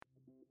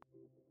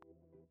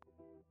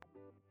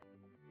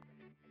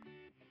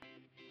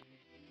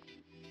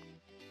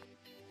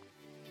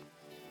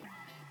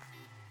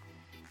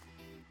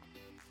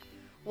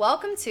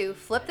Welcome to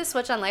Flip the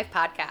Switch on Life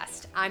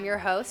podcast. I'm your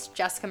host,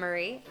 Jessica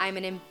Marie. I'm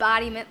an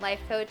embodiment life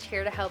coach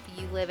here to help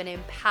you live an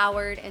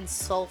empowered and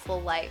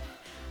soulful life.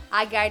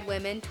 I guide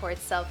women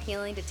towards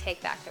self-healing to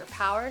take back their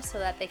power so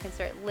that they can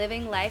start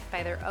living life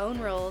by their own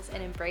rules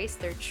and embrace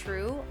their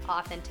true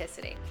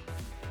authenticity.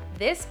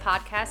 This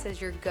podcast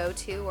is your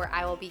go-to where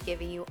I will be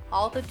giving you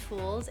all the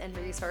tools and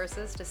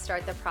resources to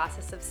start the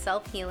process of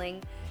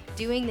self-healing,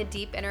 doing the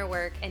deep inner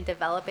work, and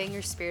developing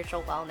your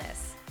spiritual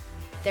wellness.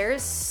 There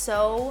is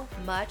so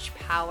much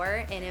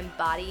power in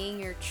embodying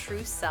your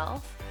true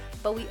self,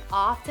 but we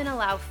often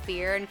allow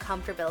fear and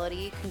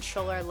comfortability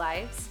control our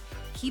lives,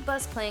 keep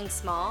us playing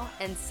small,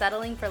 and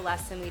settling for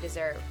less than we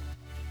deserve.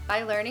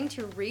 By learning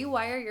to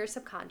rewire your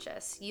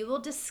subconscious, you will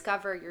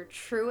discover your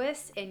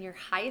truest and your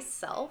highest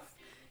self.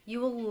 You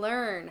will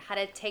learn how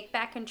to take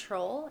back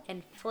control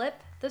and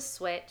flip the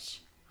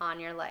switch on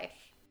your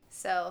life.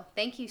 So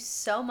thank you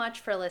so much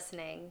for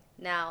listening.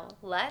 Now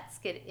let's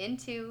get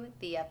into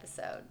the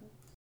episode.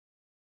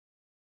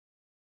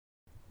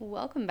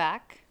 Welcome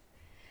back.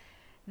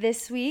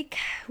 This week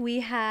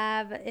we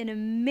have an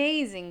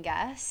amazing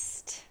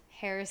guest,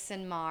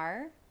 Harrison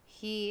Meagher.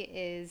 He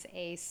is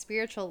a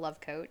spiritual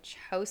love coach,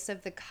 host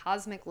of the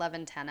Cosmic Love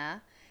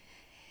Antenna.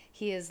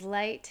 He is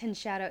light and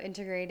shadow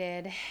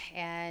integrated,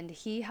 and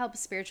he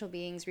helps spiritual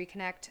beings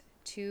reconnect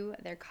to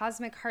their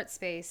cosmic heart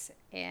space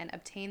and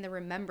obtain the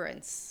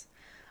remembrance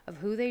of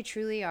who they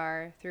truly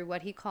are through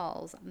what he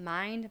calls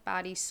mind,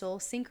 body, soul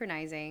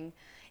synchronizing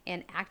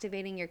and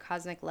activating your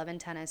cosmic love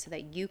antenna so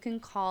that you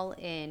can call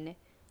in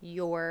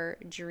your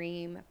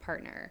dream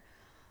partner.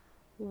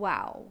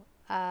 Wow.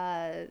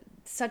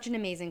 Such an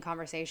amazing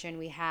conversation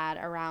we had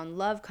around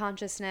love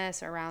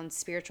consciousness, around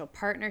spiritual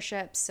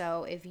partnerships.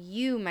 So if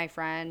you, my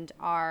friend,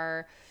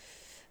 are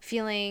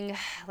feeling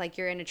like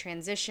you're in a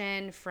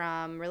transition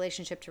from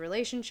relationship to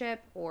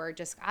relationship, or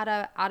just out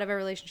of a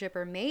relationship,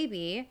 or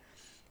maybe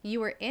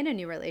you are in a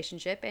new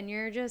relationship and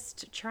you're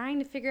just trying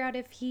to figure out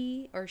if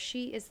he or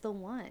she is the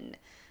one.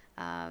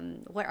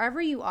 Wherever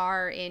you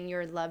are in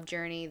your love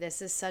journey,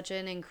 this is such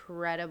an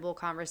incredible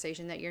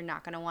conversation that you're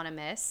not going to want to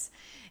miss.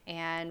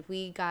 And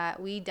we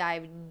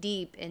dive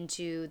deep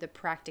into the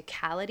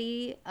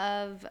practicality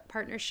of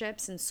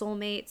partnerships and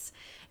soulmates.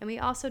 And we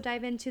also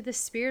dive into the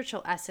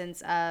spiritual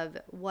essence of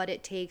what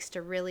it takes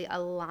to really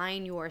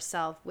align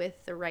yourself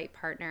with the right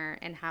partner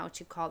and how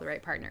to call the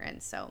right partner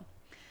in. So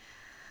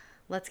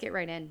let's get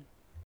right in.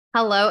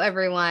 Hello,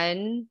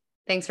 everyone.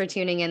 Thanks for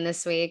tuning in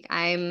this week.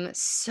 I'm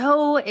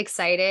so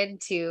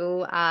excited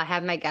to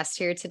have my guest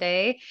here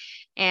today.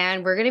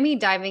 And we're going to be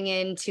diving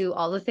into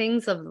all the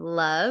things of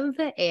love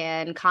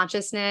and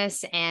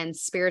consciousness and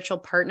spiritual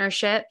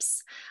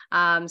partnerships. So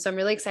I'm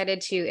really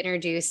excited to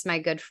introduce my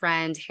good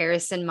friend,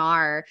 Harrison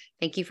Meagher.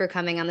 Thank you for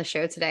coming on the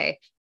show today.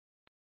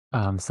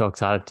 I'm so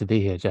excited to be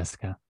here,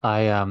 Jessica. I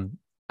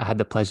had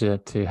the pleasure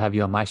to have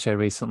you on my show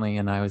recently,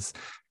 and I was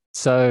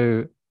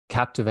so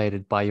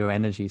captivated by your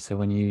energy. So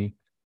when you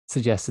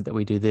suggested that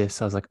we do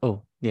this, I was like,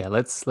 oh yeah,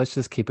 let's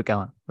just keep it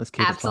going. Let's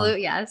keep it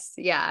going. Yes.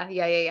 Yeah.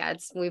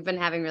 We've been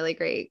having really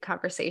great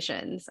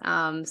conversations.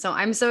 So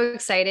I'm so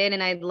excited,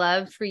 and I'd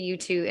love for you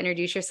to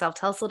introduce yourself.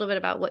 Tell us a little bit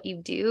about what you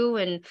do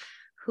and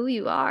who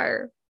you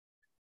are.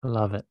 I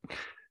love it.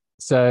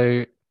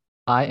 So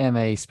I am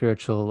a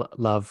spiritual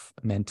love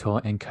mentor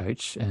and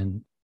coach.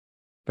 And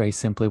very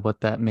simply,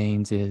 what that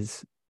means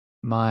is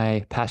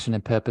my passion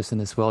and purpose in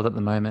this world at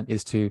the moment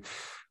is to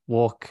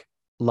walk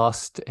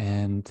lost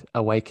and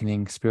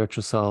awakening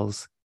spiritual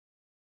souls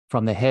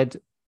from their head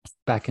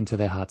back into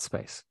their heart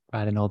space,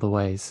 right, in all the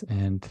ways.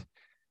 And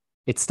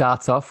it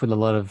starts off with a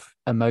lot of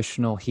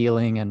emotional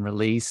healing and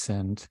release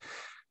and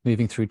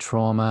moving through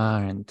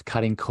trauma and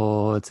cutting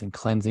cords and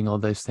cleansing all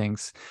those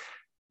things.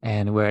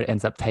 And where it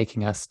ends up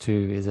taking us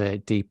to is a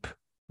deep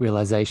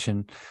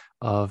realization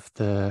of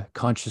the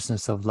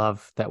consciousness of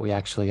love that we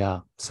actually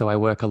are. So I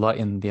work a lot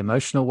in the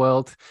emotional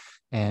world,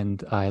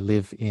 and I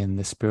live in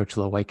the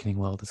spiritual awakening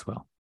world as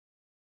well.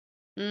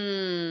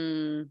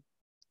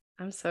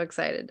 I'm so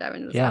excited to dive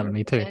into this. Yeah,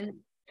 me too.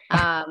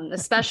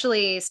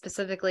 Especially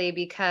specifically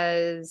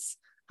because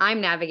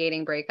I'm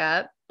navigating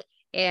breakup.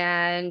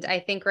 And I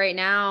think right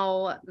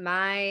now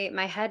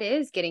my head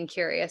is getting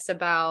curious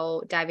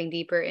about diving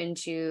deeper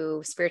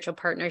into spiritual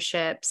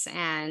partnerships.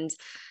 And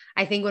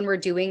I think when we're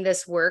doing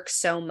this work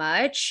so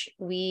much,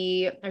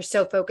 we are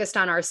so focused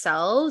on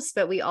ourselves,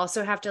 but we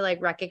also have to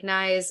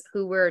recognize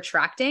who we're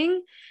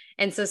attracting.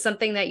 And so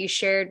something that you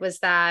shared was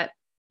that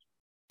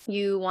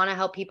you want to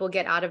help people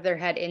get out of their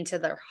head into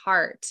their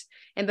heart.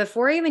 And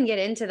before I even get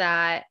into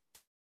that,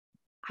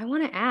 I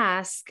want to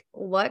ask,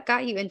 what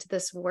got you into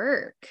this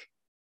work?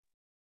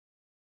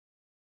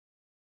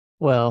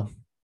 Well,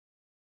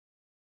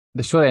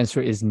 the short answer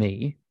is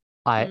me.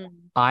 I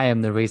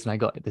am the reason I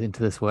got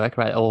into this work,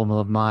 right? All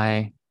of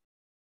my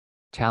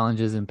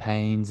challenges and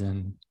pains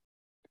and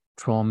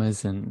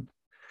traumas and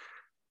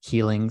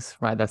healings,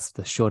 right? That's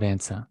the short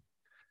answer.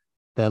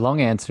 The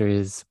long answer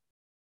is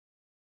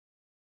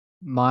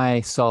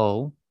my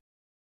soul,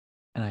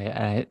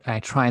 and I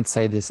try and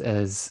say this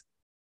as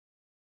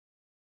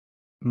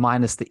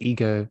minus the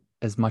ego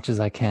as much as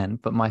I can,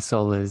 but my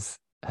soul has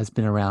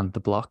been around the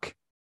block,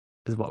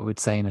 is what we would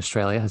say in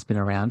Australia, has been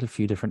around a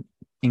few different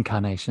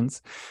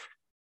incarnations.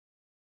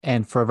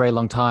 And for a very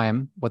long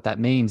time, what that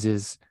means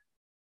is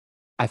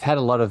I've had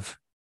a lot of,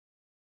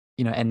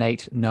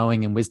 innate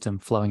knowing and wisdom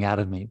flowing out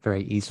of me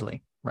very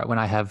easily, right? When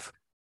I have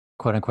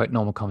quote unquote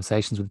normal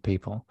conversations with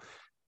people,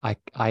 I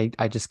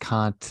just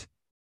can't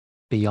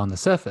be on the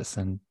surface.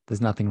 And there's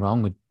nothing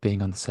wrong with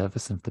being on the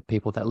surface. And the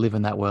people that live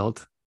in that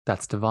world,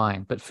 that's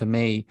divine. But for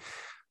me,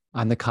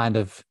 I'm the kind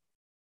of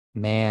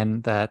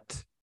man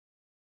that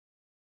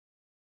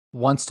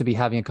wants to be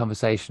having a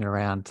conversation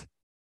around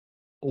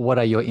what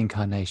are your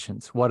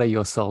incarnations? What are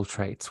your soul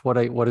traits? What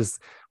is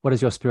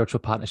your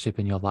spiritual partnership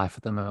in your life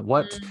at the moment?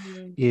 What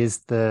Mm, is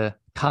the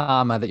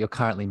karma that you're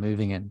currently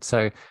moving in?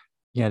 So,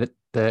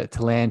 to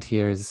land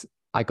here is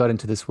I got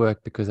into this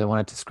work because I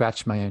wanted to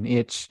scratch my own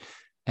itch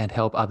and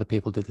help other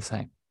people do the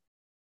same.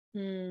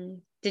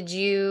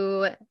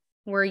 mm.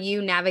 Were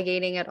you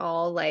navigating at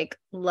all like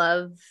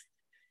love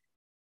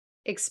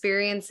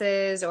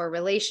experiences or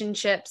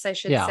relationships, I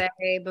should Yeah. say,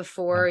 Yeah.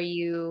 before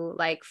you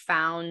like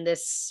found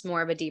this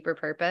more of a deeper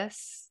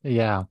purpose?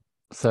 Yeah.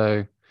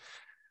 So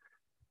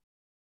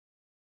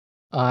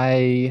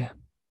I'm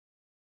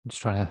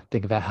just trying to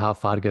think about how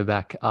far to go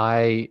back.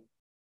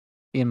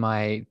 In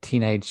my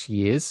teenage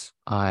years,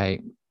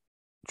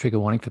 trigger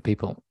warning for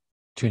people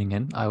tuning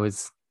in, I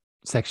was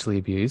sexually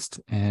abused.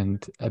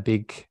 And a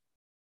big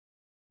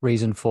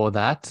reason for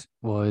that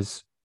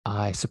was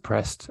I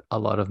suppressed a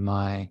lot of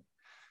my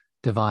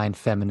divine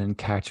feminine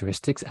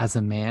characteristics as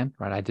a man,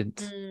 right?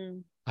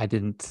 Mm, I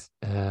didn't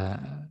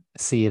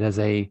see it as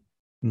a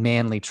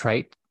manly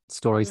trait,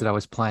 stories that I mm,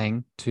 was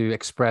playing to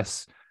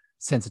express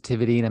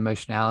sensitivity and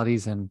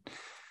emotionalities. And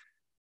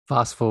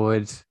fast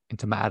forward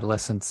into my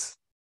adolescence,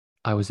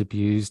 I was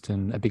abused.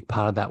 And a big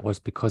part of that was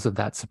because of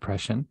that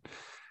suppression.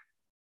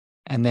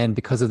 And then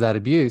because of that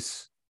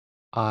abuse,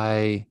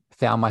 I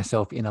found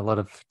myself in a lot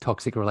of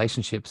toxic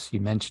relationships.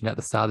 You mentioned at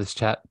the start of this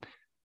chat,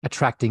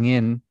 attracting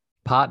in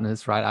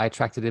partners, right? I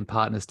attracted in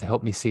partners to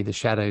help me see the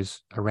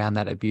shadows around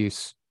that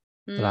abuse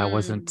that I mm,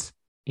 wasn't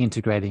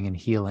integrating and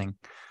healing.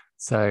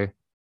 So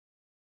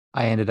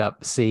I ended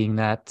up seeing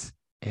that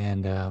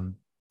and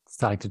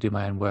starting to do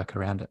my own work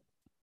around it.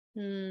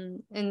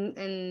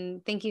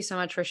 And thank you so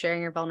much for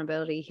sharing your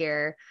vulnerability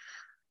here.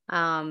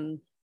 Um,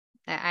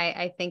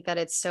 I think that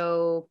it's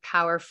so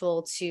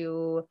powerful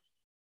to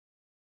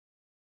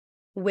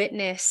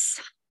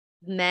witness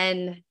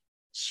men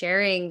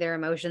sharing their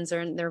emotions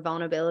or their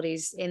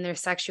vulnerabilities in their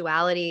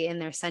sexuality, in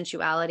their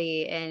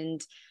sensuality,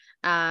 and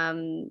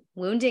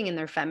wounding in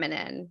their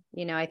feminine.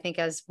 I think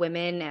as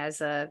women,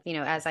 as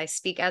I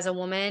speak as a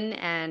woman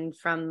and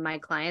from my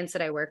clients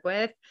that I work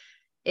with,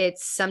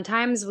 it's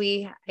sometimes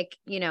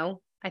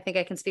I think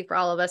I can speak for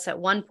all of us at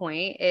one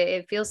point.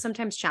 It feels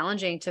sometimes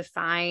challenging to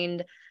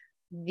find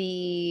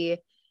the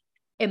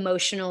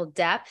emotional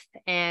depth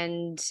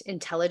and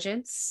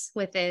intelligence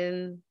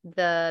within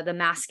the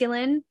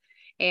masculine,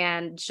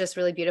 and it's just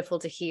really beautiful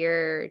to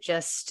hear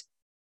just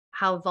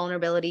how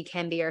vulnerability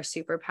can be our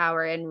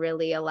superpower and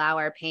really allow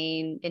our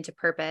pain into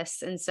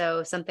purpose. And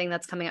so something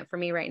that's coming up for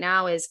me right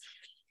now is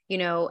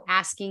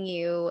asking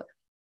you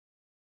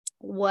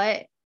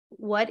what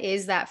what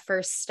is that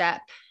first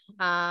step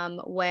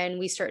when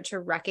we start to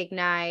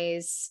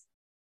recognize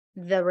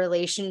the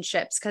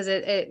relationships, because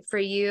it for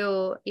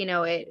you,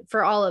 it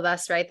for all of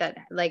us, right, that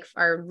like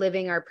are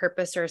living our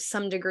purpose or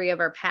some degree of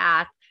our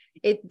path,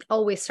 it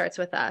always starts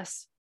with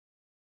us.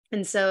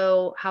 And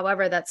so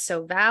however, that's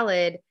so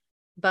valid,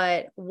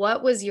 but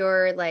what was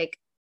your like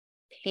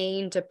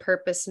pain to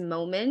purpose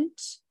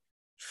moment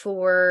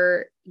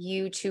for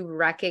you to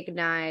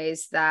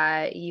recognize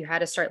that you had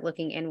to start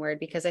looking inward?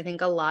 Because I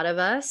think a lot of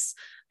us,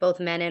 both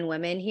men and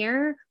women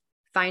here,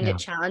 find it Yeah.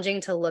 challenging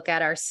to look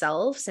at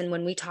ourselves. And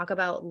when we talk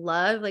about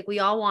love, like we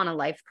all want a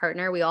life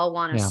partner, we all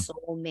want a Yeah.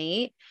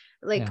 soulmate.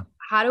 Like, Yeah.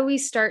 how do we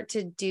start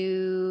to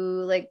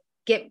do like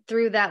get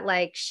through that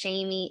like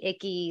shamey,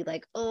 icky,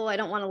 like, oh, I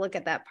don't want to look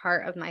at that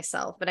part of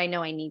myself, but I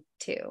know I need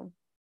to.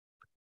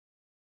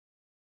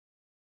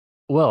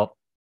 Well,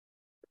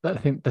 I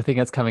think the thing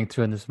that's coming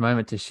through in this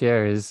moment to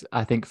share is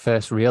I think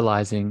first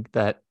realizing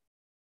that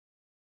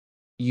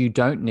you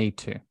don't need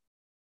to.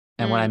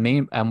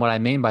 Mm, And what I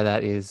mean by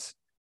that is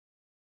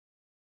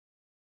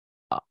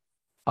uh,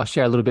 I'll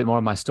share a little bit more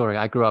of my story.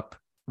 I grew up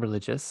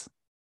religious,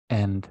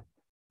 and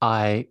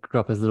I grew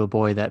up as a little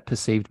boy that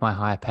perceived my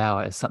higher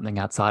power as something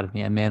outside of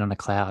me, a man on a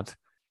cloud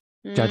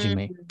judging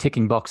me, mm,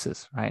 ticking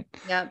boxes, right?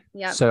 yep,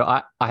 yep. So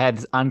I had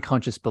this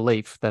unconscious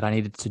belief that I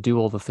needed to do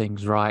all the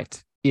things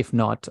right. If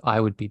not, I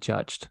would be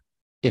judged.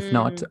 If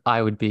not, Mm,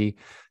 I would be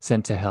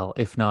sent to hell.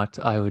 If not,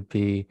 I would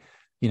be,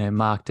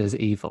 marked as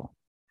evil.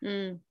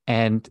 mm,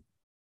 And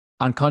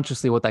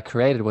unconsciously, what that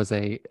created was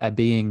a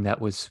being that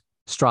was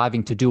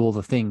striving to do all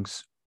the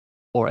things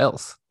or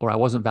else, or I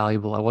wasn't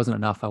valuable, I wasn't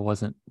enough, I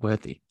wasn't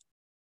worthy.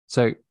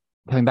 So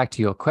coming back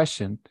to your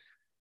question,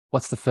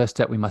 what's the first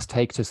step we must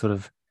take to sort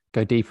of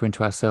go deeper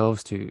into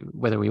ourselves, to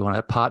whether we want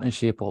a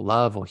partnership or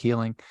love or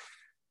healing,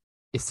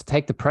 is to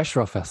take the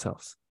pressure off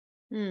ourselves,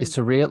 Mm, is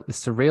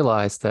to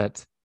realize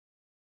that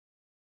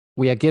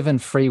we are given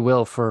free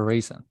will for a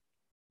reason,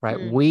 right?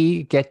 mm,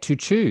 We get to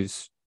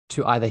choose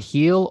to either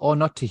heal or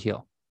not to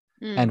heal.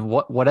 mm, And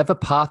whatever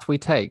path we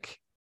take,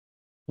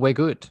 we're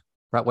good,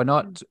 right? We're mm,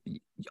 not,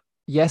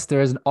 yes,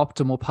 there is an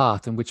optimal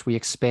path in which we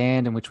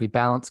expand, in which we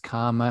balance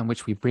karma, in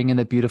which we bring in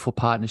a beautiful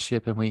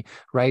partnership and we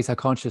raise our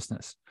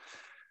consciousness.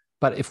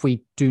 But if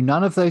we do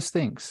none of those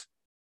things,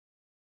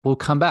 we'll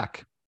come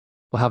back,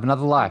 we'll have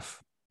another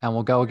life, and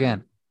we'll go mm,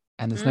 again.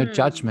 And there's no mm,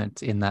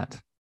 judgment in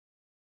that.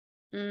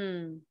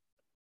 mm.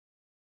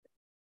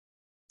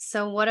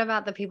 So what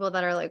about the people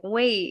that are like,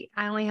 wait,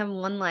 I only have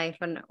one life,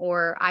 and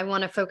or I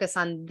want to focus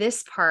on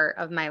this part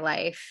of my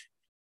life.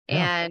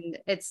 Yeah. And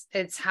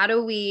it's how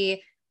do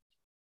we,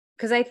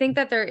 because I think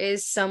that there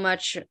is so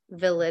much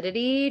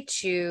validity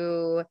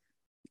to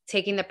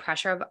taking the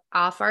pressure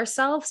off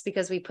ourselves,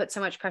 because we put so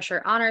much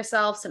pressure on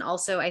ourselves. And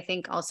also, I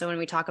think also when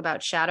we talk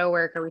about shadow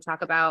work, or we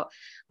talk about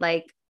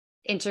like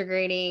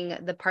integrating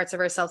the parts of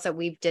ourselves that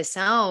we've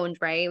disowned,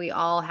 right? We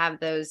all have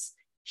those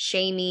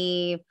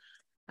shamey,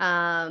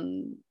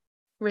 um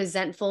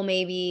resentful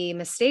maybe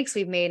mistakes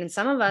we've made, and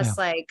some of Yeah. us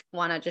like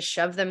want to just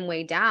shove them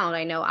way down.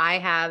 I know I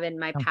have in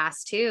my Yeah.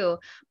 past too,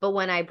 but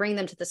when I bring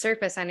them to the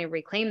surface and I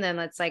reclaim them,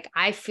 it's like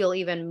I feel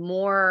even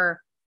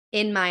more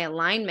in my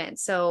alignment.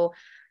 So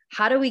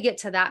how do we get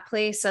to that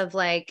place of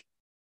like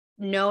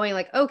knowing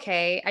like,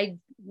 okay,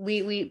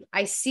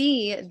 I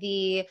see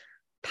the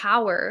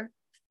power,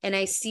 and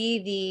I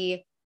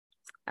see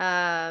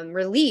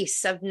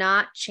release of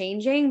not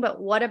changing,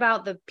 but what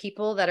about the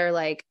people that are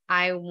like,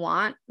 I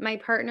want my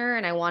partner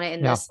and I want it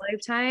in Yeah. this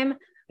lifetime,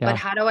 but Yeah.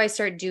 how do I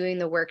start doing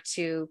the work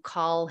to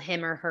call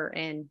him or her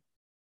in?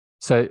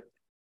 So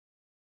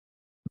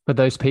for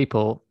those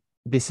people,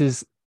 this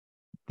is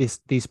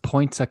these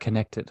points are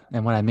connected.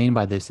 And what I mean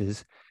by this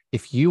is,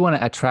 if you want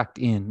to attract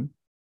in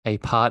a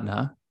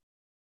partner,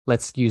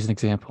 let's use an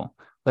example.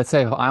 Let's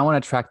say if I want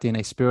to attract in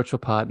a spiritual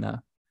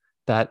partner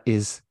that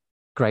is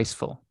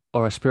graceful,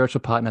 or a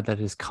spiritual partner that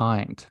is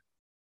kind,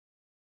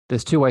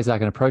 there's two ways I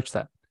can approach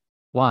that.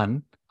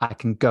 One, I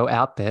can go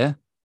out there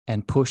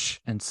and push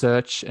and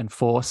search and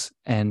force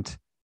and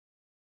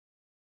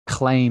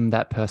claim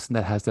that person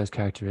that has those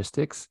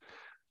characteristics.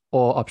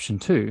 Or option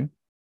two,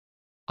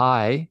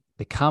 I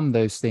become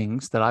those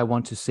things that I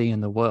want to see in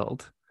the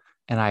world,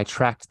 and I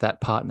attract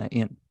that partner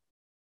in.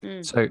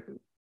 Mm, So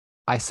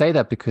I say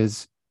that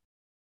because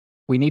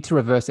we need to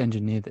reverse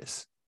engineer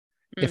this.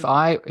 If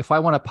mm, I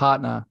want a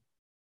partner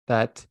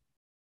that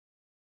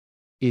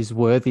is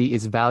worthy,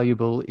 is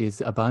valuable, is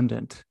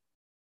abundant,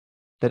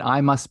 then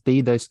I must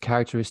be those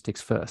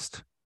characteristics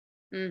first.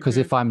 Because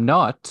mm-hmm, if I'm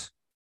not,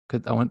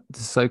 because I want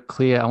this so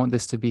clear, I want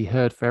this to be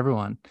heard for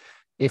everyone.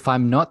 If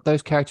I'm not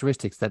those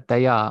characteristics that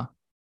they are,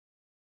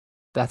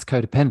 that's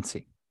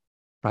codependency,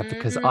 right?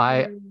 Because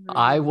mm,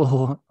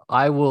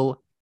 I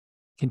will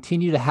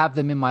continue to have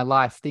them in my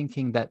life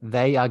thinking that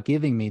they are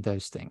giving me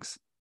those things.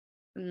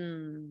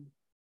 mm.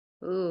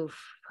 Oof.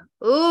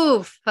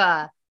 Oof.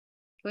 Can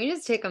we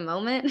just take a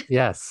moment?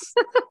 Yes.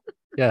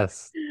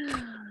 Yes.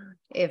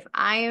 If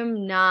I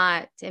am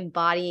not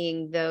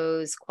embodying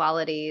those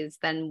qualities,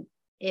 then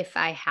if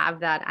I have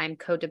that, I'm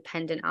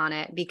codependent on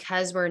it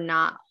because we're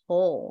not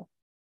whole.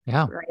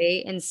 Yeah.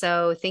 Right. And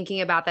so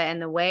thinking about that in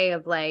the way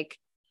of like,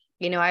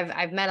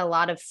 I've met a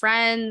lot of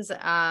friends.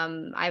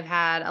 I've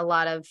had a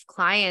lot of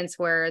clients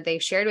where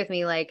they've shared with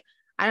me, like,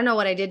 I don't know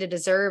what I did to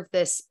deserve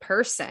this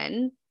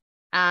person.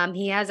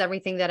 He has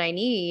everything that I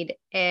need,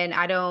 and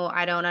I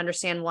don't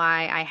understand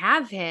why I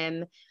have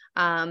him.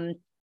 Um,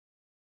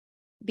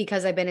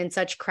 because I've been in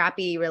such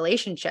crappy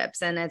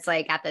relationships. And it's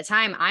like at the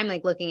time I'm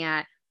like looking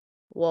at,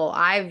 well,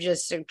 I've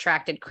just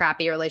attracted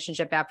crappy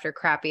relationship after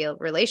crappy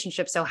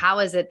relationship. So how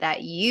is it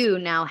that you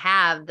now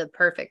have the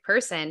perfect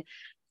person?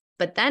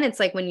 But then it's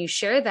like when you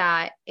share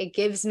that, it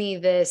gives me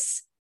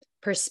this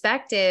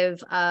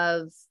perspective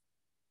of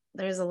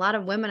there's a lot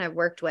of women I've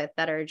worked with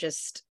that are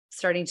just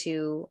starting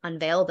to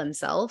unveil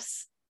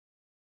themselves,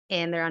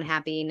 and they're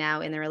unhappy now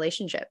in their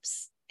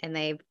relationships, and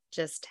they've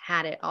just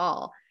had it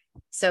all.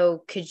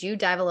 So could you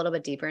dive a little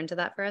bit deeper into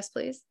that for us,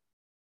 please?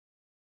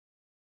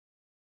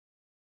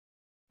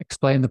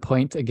 Explain the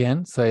point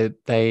again. So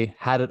they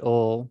had it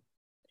all,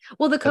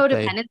 Well, the but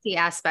they, codependency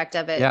aspect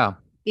of it, yeah,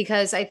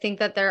 because I think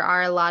that there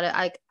are a lot of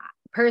like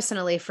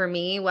personally for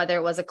me, whether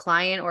it was a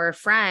client or a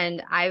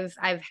friend, I've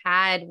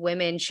had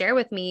women share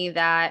with me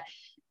that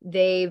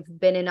they've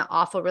been in an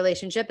awful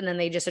relationship, and then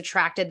they just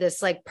attracted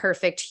this like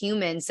perfect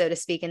human, so to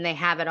speak, and they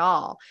have it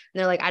all. And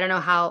they're like, I don't know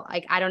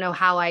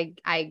how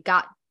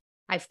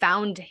I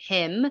found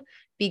him,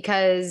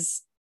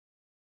 because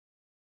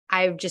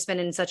I've just been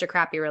in such a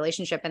crappy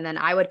relationship. And then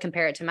I would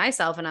compare it to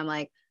myself, and I'm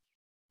like,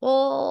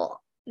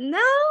 well, no,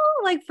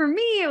 like for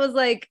me, it was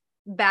like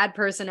bad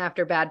person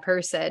after bad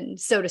person,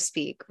 so to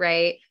speak,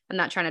 right? I'm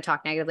not trying to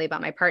talk negatively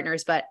about my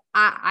partners, but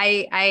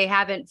I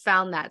haven't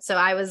found that. So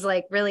I was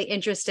like really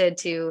interested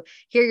to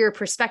hear your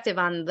perspective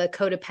on the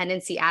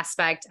codependency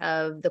aspect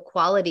of the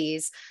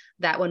qualities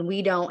that when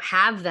we don't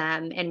have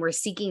them and we're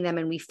seeking them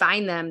and we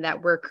find them,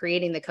 that we're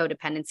creating the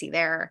codependency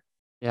there.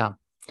 Yeah.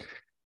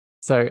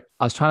 So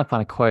I was trying to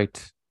find a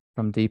quote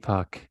from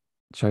Deepak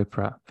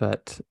Chopra,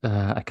 but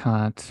I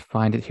can't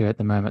find it here at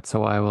the moment.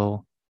 So I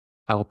will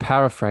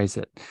paraphrase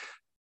it.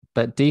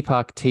 But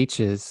Deepak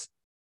teaches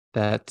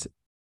that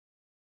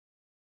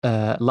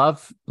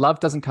love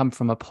doesn't come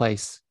from a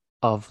place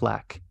of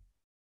lack,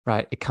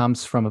 right? It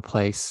comes from a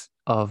place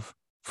of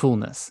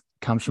fullness.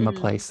 It comes from a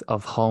Mm, place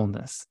of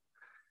wholeness.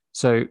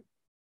 So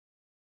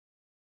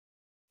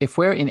if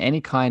we're in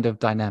any kind of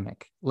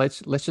dynamic,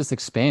 let's just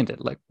expand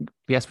it. Like,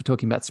 yes, we're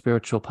talking about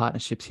spiritual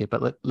partnerships here,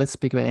 but let's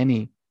speak about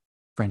any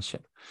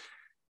friendship.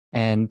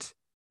 And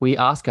we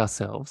ask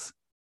ourselves,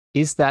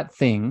 is that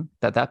thing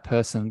that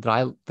person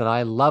that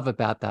I love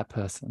about that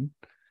person,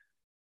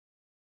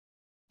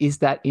 is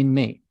that in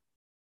me?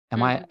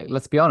 Am I, mm,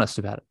 let's be honest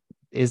about it.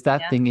 Is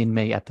that yeah. thing in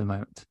me at the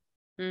moment?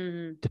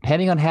 Mm,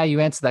 Depending on how you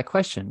answer that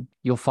question,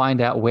 you'll find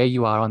out where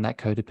you are on that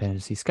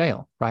codependency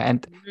scale, right?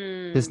 And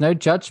there's mm, no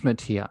judgment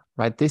here,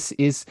 right? This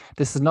is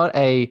not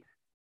a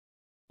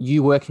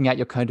you working out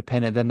your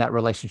codependent, then that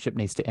relationship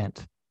needs to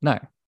end. No,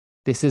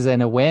 this is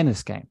an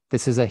awareness game.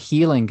 This is a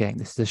healing game.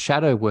 This is a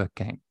shadow work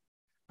game,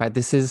 right?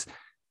 This is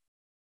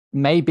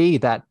maybe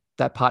that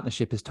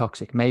partnership is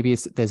toxic. Maybe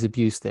there's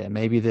abuse there.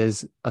 Maybe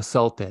there's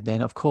assault there.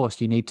 Then of course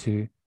you need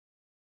to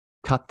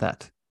cut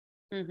that.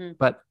 mm-hmm,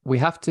 But we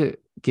have to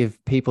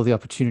give people the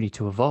opportunity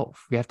to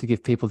evolve. We have to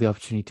give people the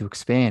opportunity to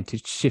expand, to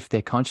shift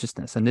their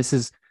consciousness. And this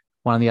is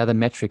one of the other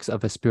metrics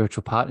of a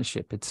spiritual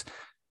partnership. It's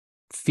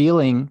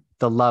feeling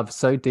the love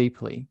so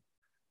deeply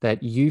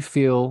that you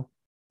feel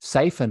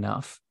safe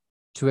enough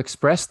to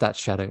express that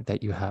shadow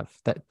that you have,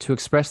 that to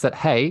express that,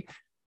 hey,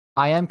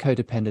 I am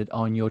codependent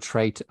on your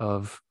trait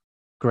of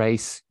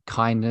grace,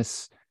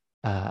 kindness,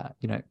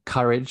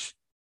 courage.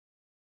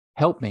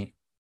 Help me.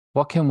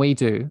 What can we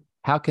do?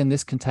 How can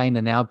this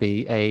container now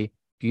be a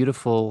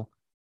beautiful,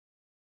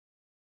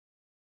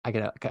 like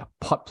a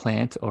pot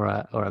plant or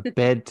a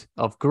bed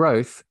of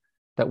growth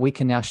that we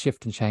can now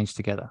shift and change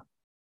together?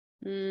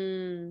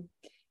 mm.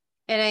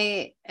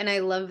 And I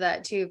love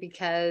that too,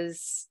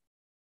 because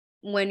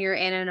when you're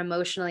in an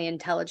emotionally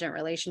intelligent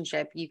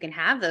relationship, you can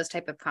have those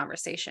type of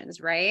conversations,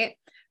 right?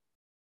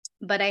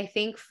 But I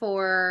think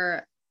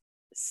for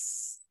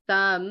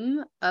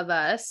some of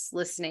us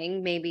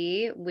listening,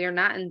 maybe we're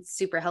not in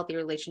super healthy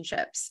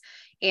relationships.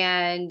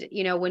 And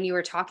when you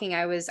were talking,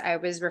 I was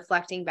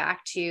reflecting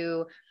back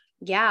to,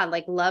 yeah,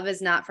 like love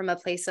is not from a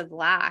place of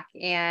lack.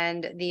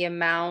 And the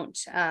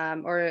amount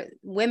or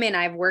women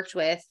I've worked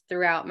with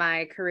throughout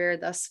my career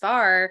thus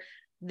far,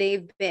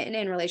 they've been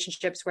in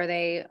relationships where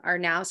they are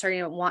now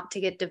starting to want to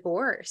get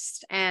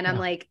divorced. And I'm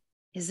Yeah. like,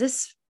 is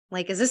this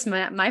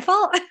my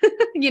fault?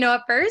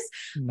 At first.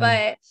 No.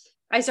 But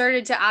I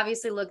started to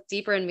obviously look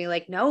deeper and be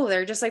like, no,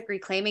 they're just like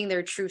reclaiming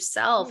their true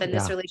self. And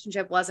this Yeah.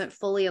 relationship wasn't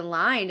fully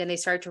aligned. And they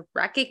started to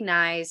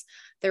recognize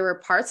there were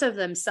parts of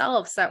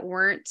themselves that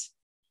weren't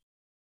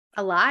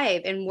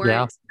alive and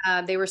Yeah.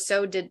 weren't they were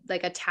so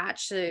like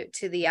attached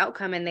to the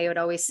outcome. And they would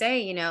always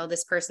say,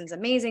 this person's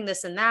amazing,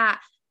 this and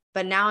that.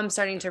 But now I'm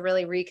starting to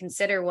really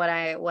reconsider what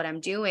I'm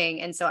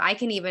doing. And so I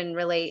can even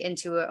relate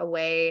into a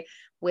way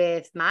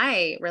with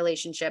my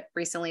relationship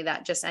recently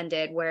that just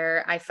ended,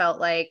 where I felt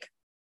like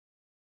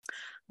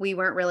we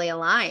weren't really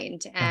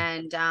aligned. Yeah.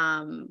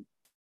 And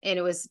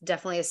it was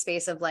definitely a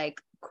space of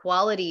like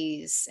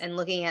qualities and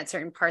looking at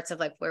certain parts of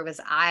like where was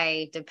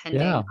I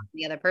depending Yeah. on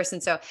the other person.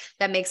 So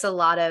that makes a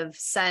lot of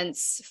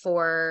sense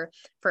for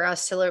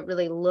us to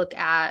really look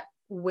at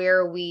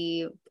where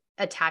we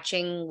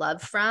attaching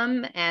love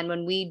from. And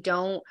when we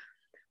don't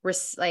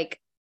like,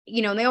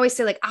 and they always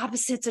say like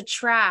opposites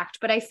attract,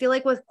 but I feel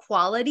like with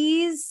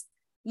qualities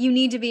you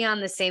need to be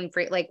on the same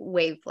like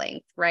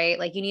wavelength, right?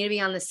 Like you need to be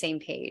on the same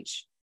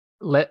page.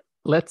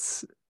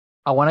 Let's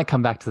I want to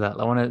come back to that.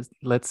 I want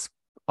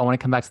to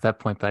come back to that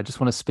point, but I just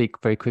want to speak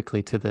very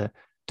quickly to the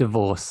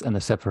divorce and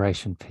the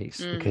separation piece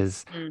Mm,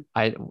 because mm,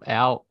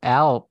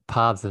 our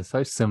paths are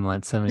so similar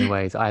in so many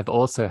ways. I've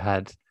also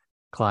had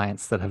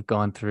clients that have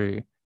gone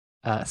through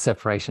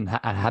separation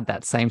and had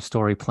that same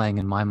story playing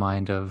in my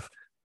mind of,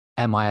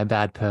 am I a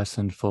bad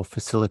person for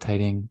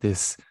facilitating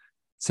this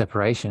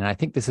separation? And I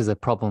think this is a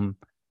problem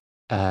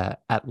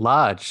at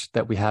large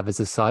that we have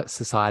as a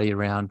society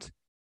around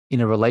in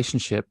a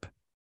relationship,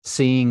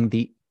 seeing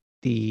the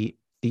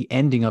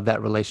ending of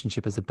that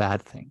relationship as a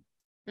bad thing,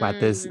 right?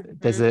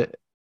 mm,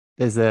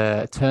 There's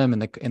a term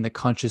in the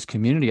conscious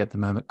community at the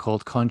moment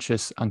called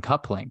conscious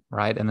uncoupling,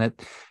 right? And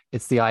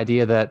it's the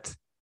idea that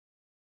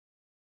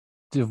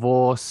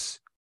divorce,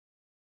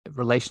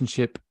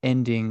 relationship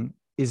ending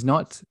is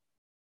not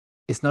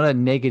it's not a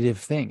negative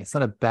thing. It's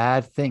not a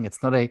bad thing.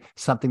 It's not a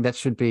something that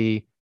should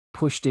be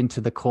pushed into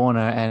the corner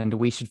and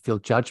we should feel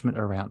judgment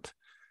around,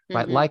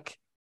 right? mm, Like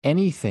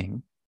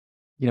anything,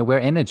 we're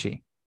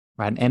energy.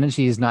 right? And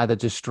energy is neither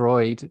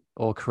destroyed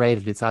or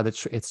created. It's either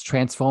it's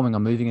transforming or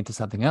moving into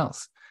something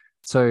else.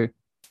 So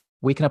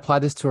we can apply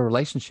this to a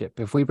relationship.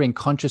 If we bring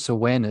conscious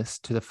awareness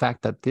to the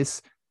fact that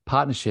this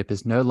partnership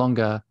is no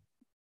longer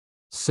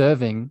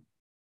serving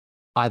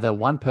either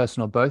one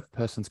person or both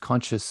persons'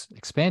 conscious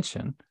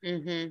expansion,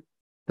 Mm-hmm.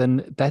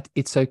 then that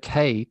it's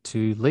okay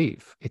to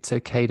leave. It's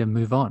okay to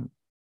move on.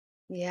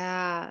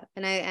 Yeah.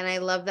 And I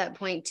love that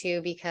point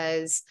too,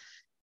 because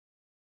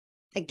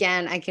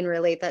again, I can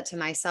relate that to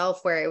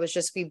myself where it was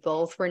just we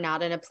both were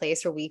not in a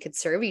place where we could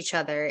serve each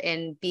other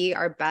and be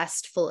our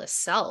best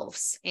fullest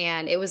selves.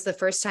 And it was the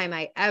first time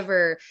I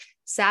ever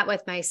sat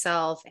with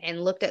myself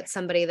and looked at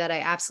somebody that I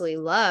absolutely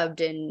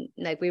loved. And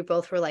like we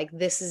both were like,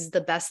 this is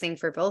the best thing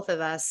for both of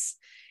us.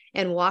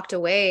 And walked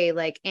away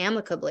like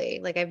amicably.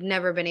 Like I've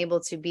never been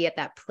able to be at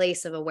that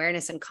place of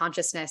awareness and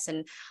consciousness.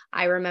 And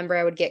I remember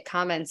I would get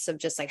comments of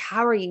just like,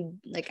 how are you?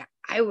 Like,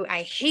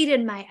 I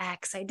hated my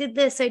ex. I did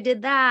this, I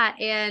did that.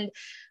 And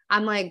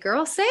I'm like,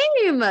 girl,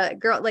 same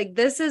girl. Like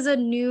this is a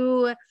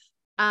new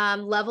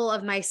level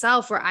of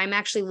myself where I'm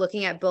actually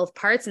looking at both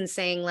parts and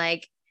saying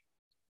like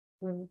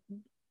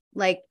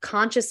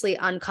consciously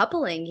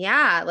uncoupling.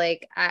 Yeah.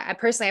 Like I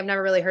personally, I've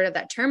never really heard of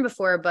that term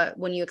before, but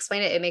when you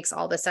explain it, it makes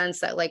all the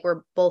sense that like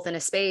we're both in a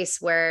space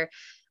where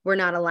we're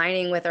not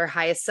aligning with our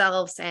highest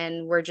selves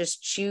and we're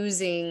just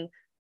choosing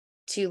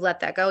to let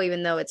that go,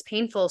 even though it's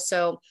painful.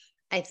 So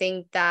I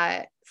think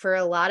that for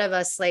a lot of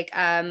us, like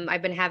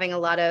I've been having a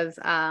lot of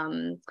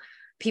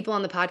people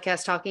on the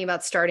podcast talking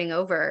about starting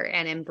over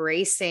and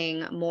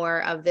embracing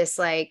more of this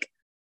like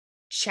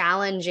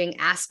challenging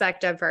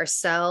aspect of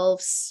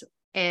ourselves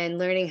and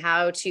learning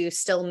how to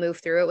still move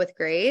through it with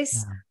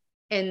grace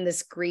Yeah. in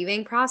this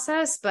grieving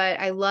process. But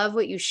I love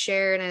what you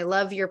shared and I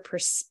love your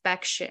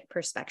perspection.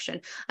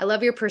 I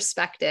love your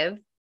perspective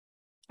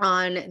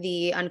on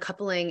the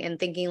uncoupling and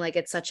thinking like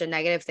it's such a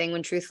negative thing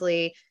when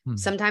truthfully Hmm.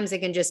 sometimes it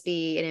can just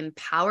be an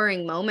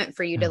empowering moment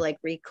for you to Yeah. like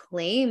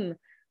reclaim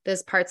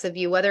those parts of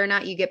you, whether or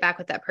not you get back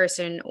with that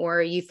person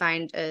or you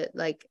find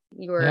like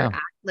Yeah.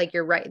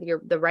 you're right,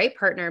 you're the right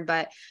partner.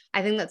 But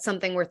I think that's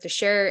something worth to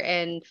share.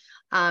 And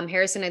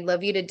Harrison, I'd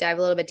love you to dive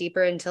a little bit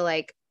deeper into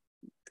like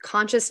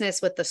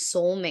consciousness with the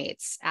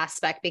soulmates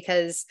aspect,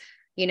 because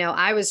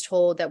I was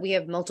told that we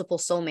have multiple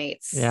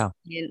soulmates Yeah.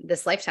 in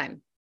this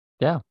lifetime.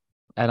 Yeah.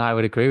 And I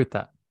would agree with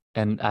that.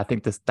 And I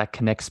think that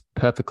connects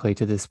perfectly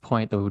to this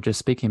point that we were just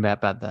speaking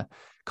about the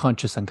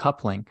conscious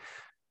uncoupling,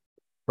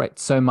 right?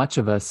 So much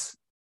of us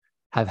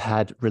have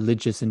had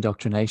religious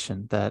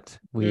indoctrination that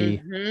we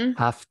Mm-hmm.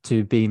 have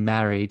to be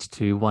married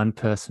to one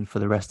person for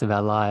the rest of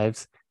our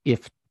lives.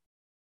 If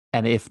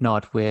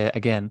not, we're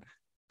again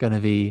going to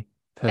be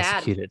Bad.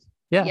 persecuted.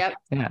 Yeah. Yep.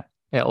 Yeah.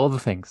 Yeah. All the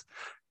things.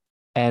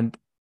 And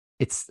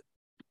it's,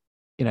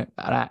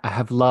 I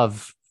have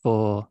love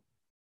for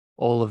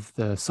all of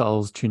the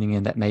souls tuning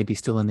in that may be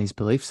still in these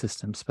belief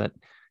systems, but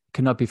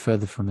cannot be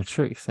further from the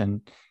truth.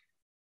 And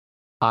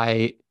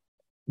I,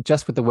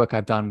 just with the work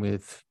I've done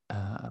with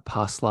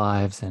past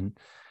lives and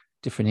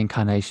different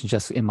incarnations,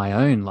 just in my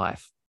own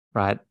life,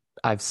 right?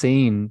 I've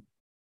seen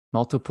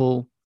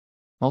multiple,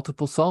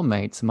 multiple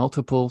soulmates,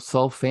 multiple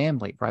soul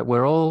family, right?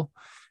 We're all,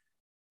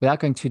 without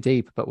going too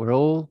deep, but we're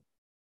all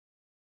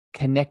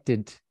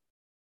connected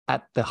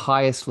at the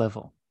highest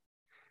level.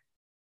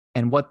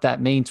 And what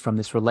that means from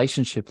this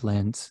relationship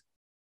lens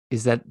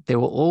is that there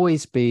will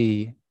always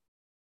be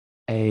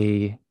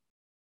a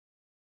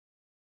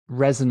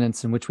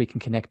resonance in which we can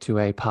connect to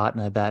a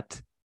partner that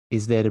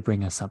is there to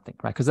bring us something,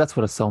 right? Because that's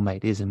what a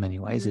soulmate is in many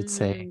ways.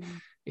 Mm-hmm.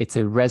 It's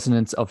a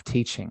resonance of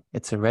teaching.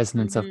 It's a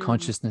resonance of Mm-hmm.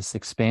 consciousness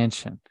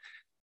expansion.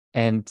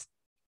 And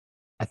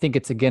I think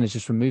it's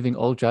just removing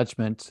all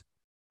judgment,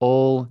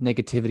 all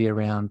negativity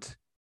around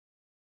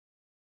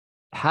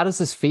how does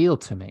this feel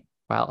to me?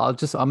 Well,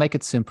 I'll make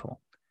it simple.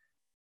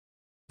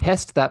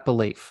 Test that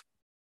belief,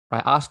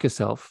 right? Ask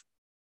yourself,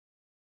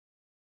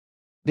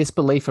 this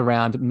belief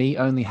around me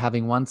only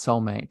having one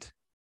soulmate,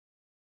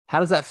 how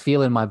does that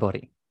feel in my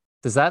body?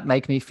 Does that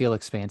make me feel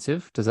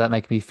expansive? Does that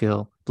make me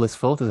feel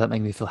blissful? Does that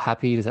make me feel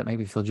happy? Does that make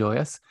me feel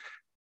joyous?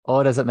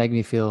 Or does it make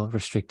me feel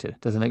restricted?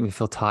 Does it make me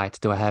feel tight?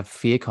 Do I have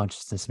fear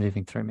consciousness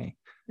moving through me?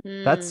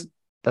 That's Mm.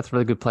 that's a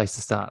really good place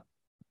to start.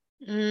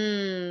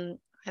 Mm.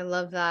 I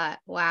love that.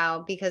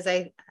 Wow. Because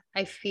I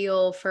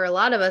feel for a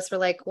lot of us, we're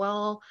like,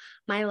 well,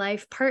 my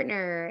life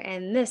partner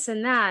and this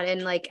and that.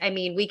 And like, I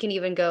mean, we can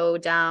even go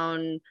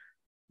down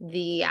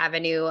the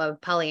avenue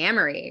of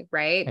polyamory,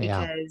 right?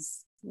 Yeah,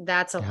 Because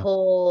that's a yeah,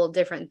 whole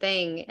different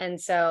thing. And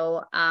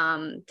so,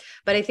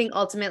 but I think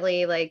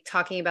ultimately, like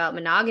talking about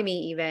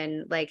monogamy,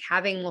 even like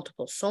having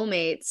multiple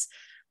soulmates,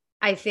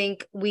 I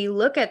think we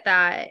look at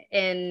that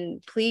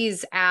and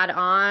please add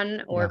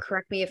on or yeah,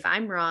 correct me if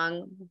I'm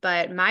wrong,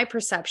 but my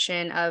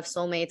perception of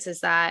soulmates is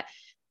that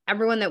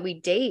everyone that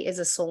we date is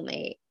a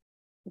soulmate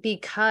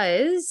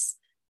because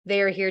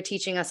they are here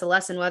teaching us a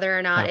lesson, whether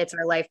or not yeah, it's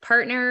our life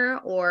partner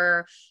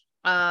or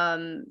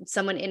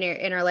someone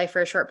in our life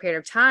for a short period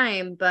of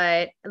time.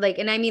 But like,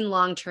 and I mean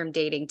long-term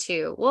dating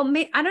too. Well,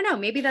 I don't know,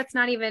 maybe that's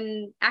not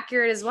even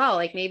accurate as well.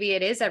 Like maybe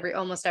it is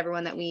almost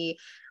everyone that we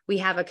we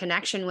have a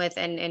connection with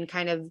and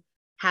kind of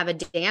have a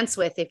dance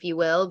with, if you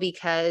will,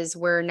 because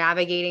we're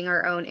navigating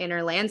our own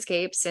inner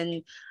landscapes.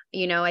 And,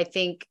 I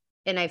think,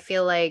 and I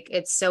feel like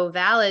it's so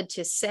valid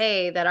to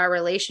say that our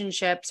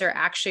relationships are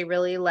actually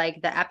really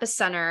like the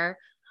epicenter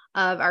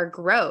of our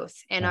growth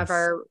and of Yes.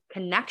 our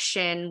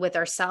connection with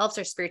ourselves,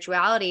 our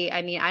spirituality.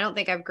 I mean, I don't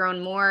think I've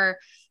grown more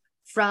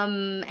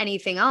from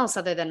anything else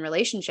other than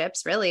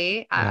relationships,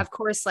 really. Yeah. Of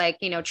course, like,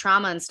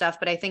 trauma and stuff,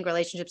 but I think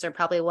relationships are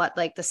probably what,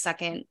 like the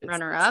second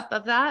runner It's up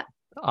of that.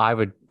 I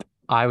would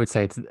I would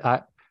say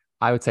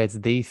I would say it's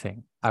the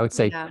thing. Yeah.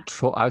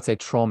 I would say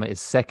trauma is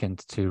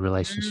second to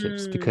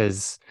relationships, Mm,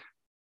 because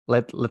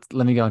let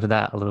me go into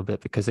that a little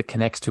bit, because it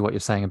connects to what you're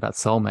saying about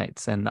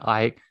soulmates. And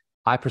I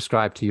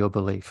prescribe to your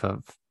belief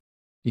of,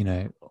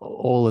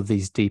 all of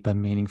these deeper,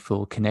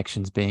 meaningful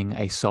connections being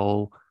a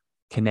soul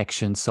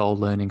connection, soul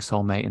learning,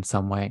 soulmate in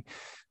some way.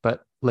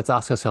 But let's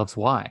ask ourselves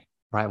why,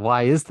 right?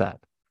 Why is that?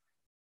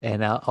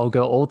 And I'll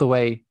go all the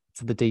way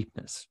to the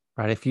deepness,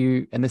 right?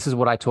 And this is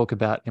what I talk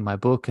about in my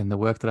book and the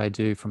work that I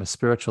do from a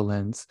spiritual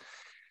lens,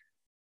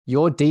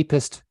 your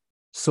deepest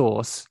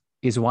source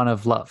is one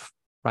of love,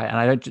 right?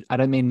 And I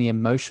don't mean the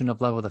emotion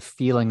of love or the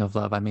feeling of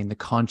love. I mean the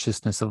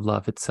consciousness of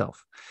love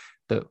itself.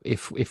 That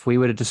if we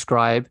were to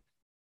describe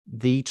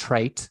the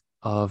trait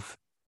of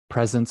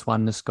presence,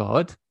 oneness,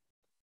 God,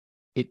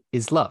 it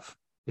is love.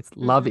 It's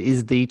love mm-hmm,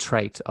 is the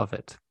trait of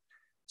it.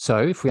 So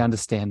if we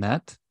understand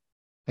that,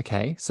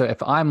 okay, so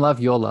if I'm love,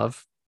 you're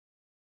love,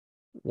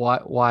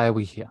 why are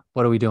we here?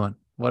 What are we doing?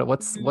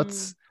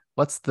 mm,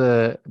 What's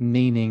the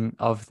meaning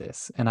of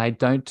this? And I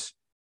don't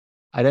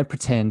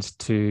pretend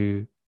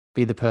to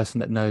be the person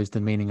that knows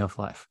the meaning of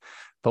life.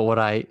 But what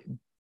I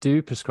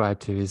do prescribe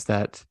to is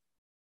that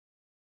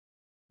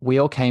we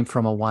all came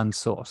from a one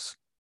source.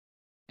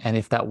 And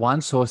if that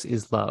one source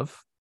is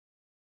love,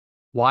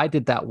 why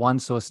did that one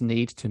source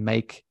need to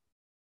make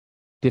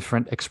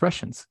different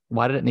expressions?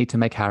 Why did it need to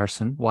make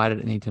Harrison? Why did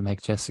it need to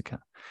make Jessica?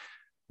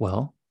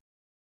 Well,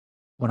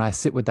 when I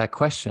sit with that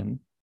question,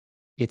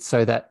 it's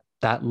so that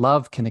that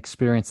love can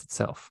experience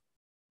itself,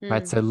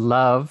 right? mm, So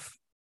love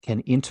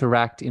can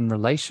interact in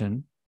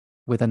relation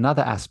with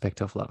another aspect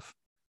of love.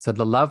 So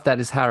the love that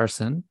is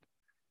Harrison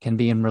can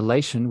be in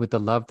relation with the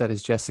love that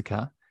is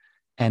Jessica,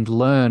 and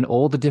learn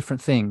all the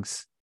different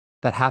things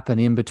that happen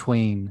in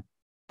between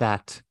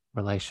that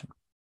relation.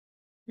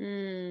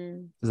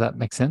 mm. Does that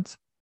make sense?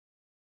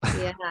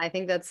 Yeah, I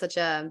think that's such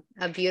a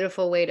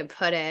beautiful way to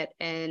put it.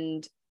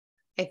 And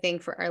I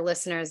think for our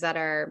listeners that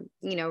are,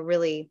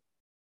 really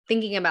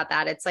thinking about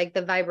that, it's like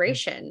the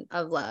vibration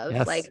of love,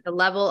 like Yes. the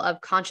level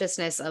of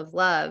consciousness of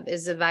love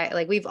is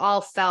like we've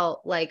all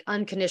felt like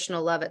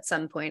unconditional love at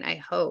some point, I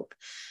hope.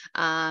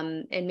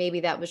 And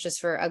maybe that was just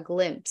for a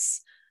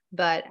glimpse.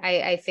 But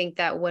I think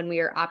that when we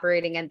are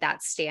operating at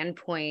that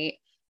standpoint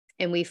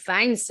and we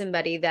find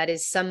somebody that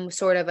is some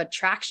sort of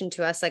attraction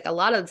to us, like a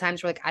lot of the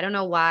times we're like, I don't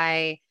know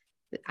why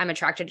I'm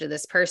attracted to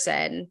this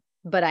person,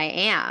 but I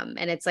am.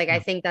 And it's like, I Yeah.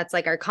 think that's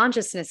like our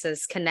consciousness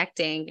is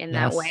connecting in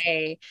that Yes.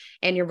 way.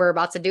 And we're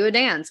about to do a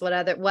dance,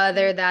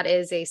 whether that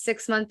is a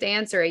 6-month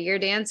dance or a year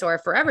dance or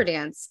a forever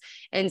dance.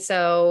 And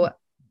so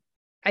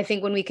I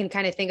think when we can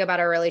kind of think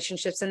about our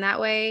relationships in that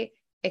way,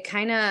 it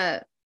kind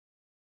of,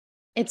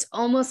 it's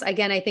almost,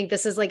 again, I think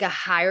this is like a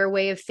higher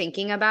way of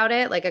thinking about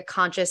it, like a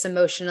conscious,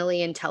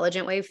 emotionally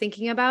intelligent way of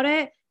thinking about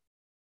it.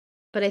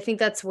 But I think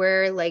that's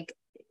where like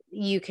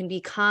you can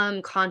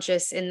become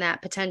conscious in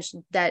that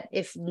potential that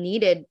if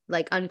needed,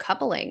 like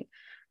uncoupling,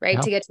 right?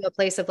 Yeah. To get to a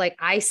place of like,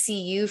 I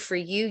see you for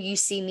you, you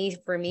see me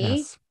for me,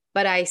 Yes.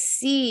 but I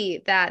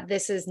see that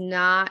this is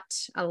not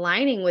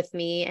aligning with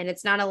me and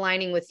it's not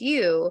aligning with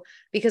you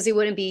because we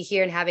wouldn't be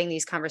here and having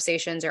these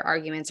conversations or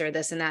arguments or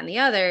this and that and the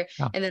other.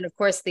 Yeah. And then of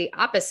course the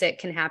opposite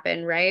can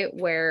happen, right?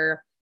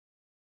 Where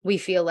we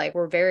feel like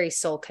we're very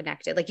soul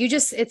connected. Like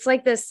it's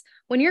like this,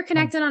 when you're Um,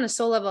 connected on a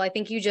soul level, I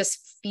think you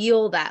just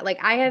feel that. Like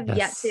I have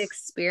yet to yes.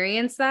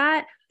 experience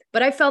that,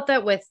 but I felt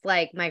that with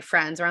like my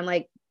friends where I'm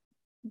like,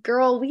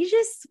 girl, we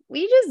just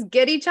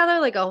get each other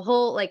like a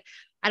whole, like,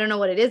 I don't know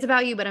what it is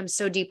about you, but I'm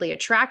so deeply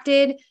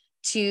attracted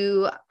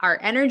to our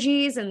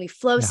energies and we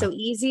flow Yeah. so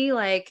easy.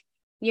 Like,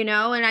 and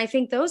I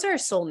think those are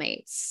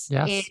soulmates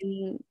Yes.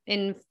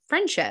 in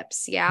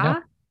friendships. Yeah. Yeah.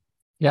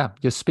 Yeah.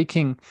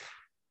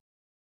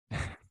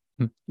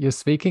 You're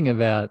speaking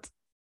about,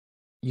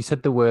 you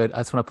said the word, I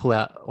just want to pull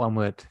out one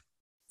word,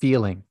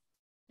 feeling,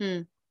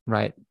 Hmm.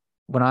 right?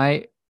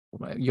 When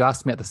you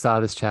asked me at the start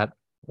of this chat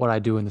what I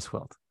do in this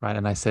world, right?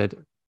 And I said,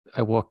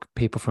 I walk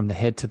people from the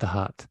head to the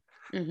heart.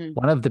 Mm-hmm.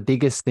 One of the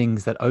biggest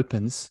things that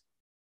opens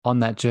on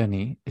that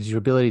journey is your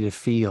ability to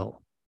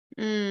feel.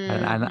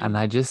 And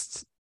Mm-hmm.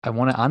 I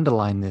want to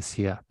underline this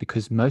here,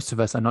 because most of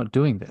us are not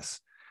doing this.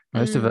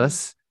 Most of Mm-hmm.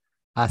 us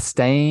are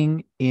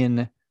staying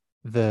in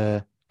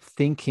the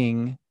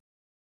thinking,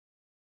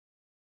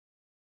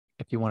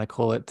 if you want to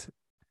call it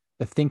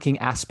the thinking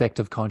aspect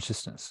of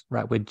consciousness,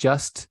 right? We're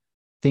just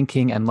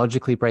thinking and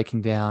logically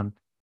breaking down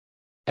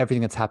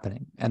everything that's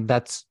happening. And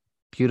that's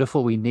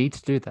beautiful. We need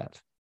to do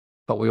that.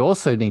 But we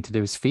also need to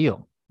do is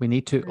feel. We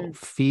need to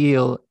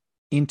feel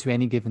into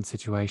any given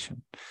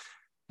situation.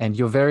 And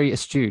you're very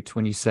astute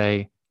when you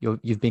say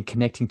you've been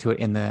connecting to it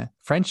in the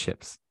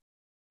friendships.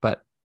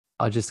 But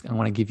I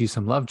want to give you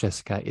some love,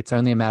 Jessica. It's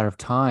only a matter of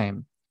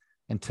time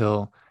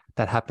until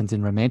that happens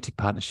in romantic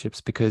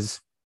partnerships, because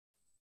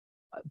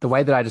the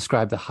way that I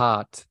describe the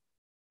heart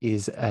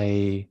is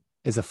a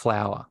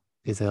flower,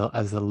 as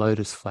a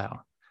lotus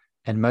flower.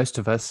 And most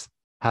of us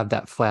have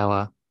that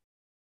flower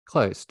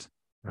closed,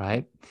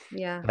 right?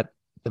 Yeah. But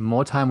the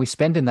more time we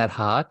spend in that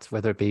heart,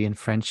 whether it be in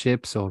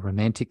friendships or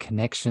romantic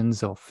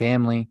connections or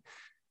family,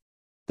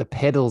 the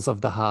petals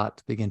of the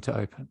heart begin to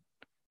open,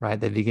 right?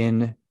 They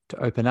begin to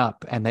open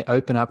up, and they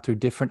open up through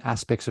different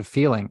aspects of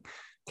feeling: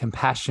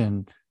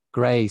 compassion,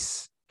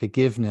 grace,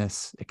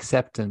 forgiveness,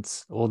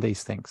 acceptance, all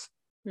these things.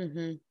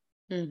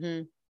 Mm-hmm.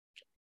 Mm-hmm.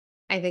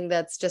 I think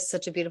that's just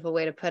such a beautiful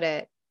way to put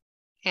it.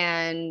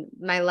 And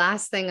my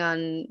last thing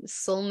on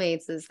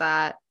soulmates is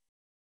that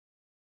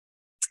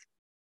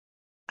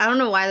I don't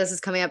know why this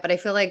is coming up, but I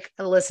feel like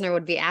a listener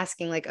would be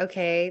asking, like,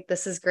 okay,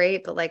 this is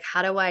great, but like,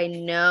 how do I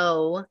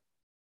know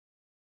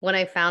when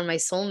I found my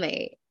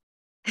soulmate?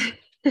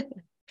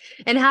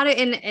 And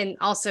and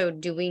also,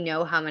 do we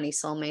know how many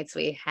soulmates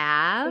we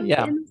have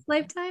Yeah, in this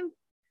lifetime?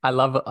 I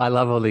love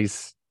all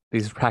these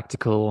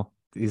practical,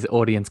 these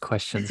audience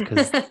questions,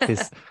 because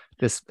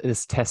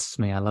this tests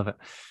me. I love it.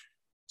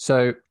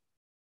 So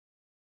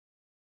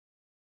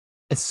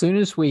as soon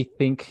as we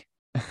think,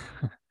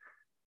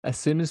 as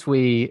soon as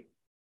we,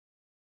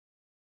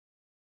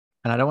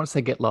 and I don't want to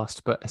say get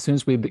lost, but as soon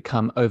as we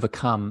become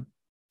overcome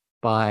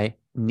by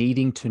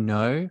needing to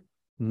know,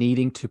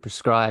 needing to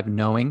prescribe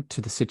knowing to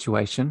the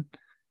situation,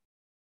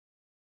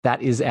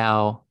 that is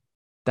our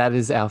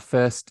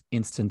first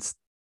instance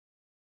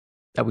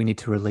that we need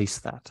to release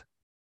that.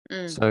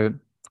 Mm, So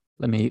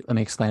let me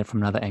explain it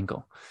from another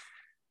angle.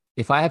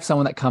 If I have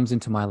someone that comes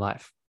into my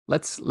life, I'm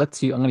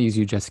going to use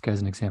you, Jessica,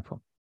 as an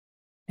example,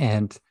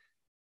 and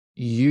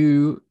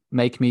you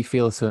make me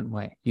feel a certain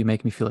way. You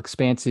make me feel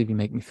expansive. You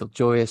make me feel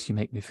joyous. You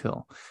make me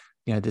feel,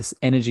 this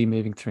energy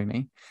moving through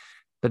me.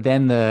 But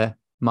then the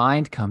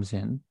mind comes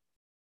in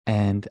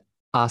and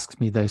asks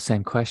me those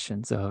same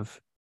questions of,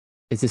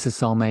 is this a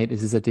soulmate?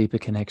 Is this a deeper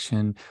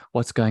connection?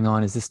 What's going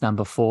on? Is this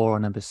number 4 or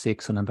number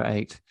 6 or number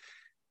 8?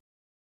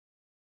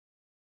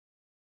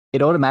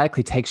 It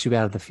automatically takes you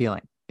out of the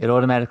feeling. It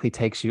automatically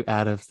takes you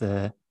out of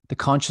the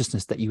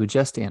consciousness that you were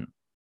just in.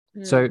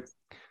 mm, So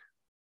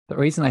the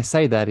reason I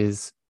say that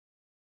is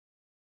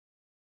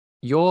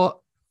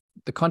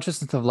the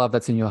consciousness of love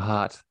that's in your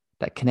heart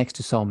that connects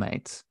to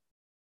soulmates,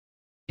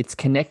 it's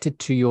connected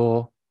to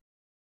your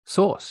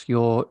source,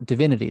 your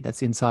divinity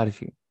that's inside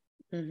of you.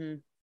 mm-hmm,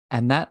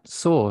 And that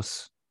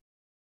source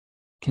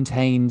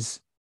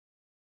contains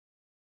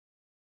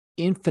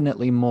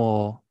infinitely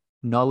more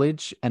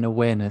knowledge and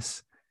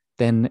awareness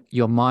than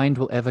your mind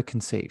will ever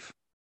conceive.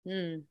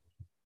 mm,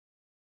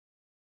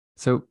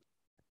 So,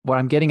 what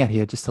I'm getting at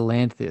here, just to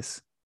land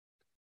this,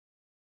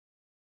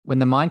 when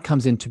the mind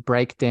comes in to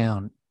break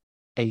down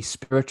a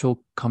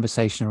spiritual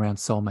conversation around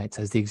soulmates,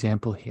 as the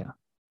example here,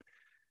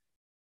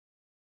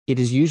 it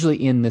is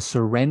usually in the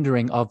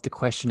surrendering of the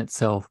question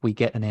itself we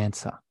get an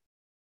answer,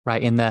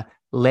 right? In the mm.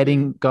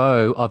 letting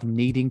go of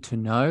needing to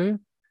know,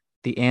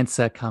 the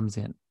answer comes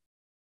in.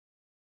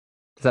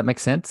 Does that make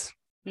sense?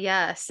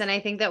 Yes. And I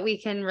think that we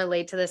can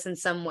relate to this in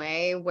some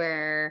way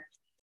where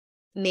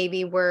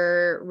maybe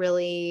we're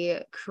really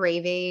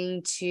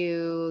craving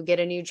to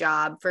get a new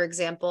job, for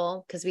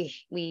example, because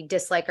we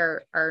dislike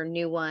our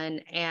new one,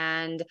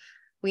 and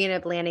we end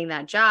up landing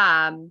that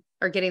job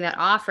or getting that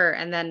offer.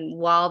 And then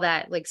while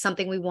that, like,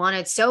 something we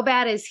wanted so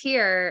bad is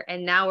here,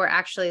 and now we're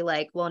actually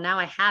like, well, now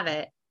I have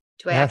it,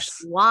 do I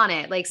actually Yes. want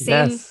it? Like,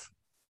 Yes.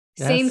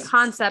 same Yes.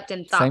 concept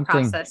and thought Same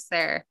thing. process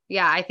there.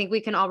 Yeah, I think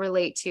we can all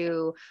relate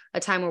to a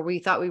time where we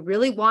thought we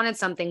really wanted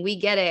something, we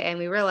get it, and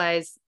we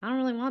realize I don't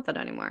really want that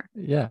anymore.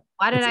 Yeah.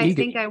 Why did It's I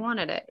ego. think I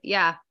wanted it?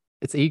 Yeah.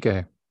 It's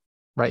ego,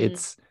 right? Mm,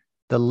 It's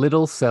the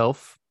little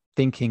self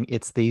thinking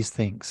it's these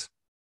things,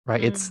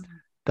 right? It's mm,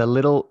 the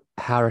little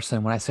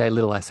Harrison. When I say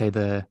little, I say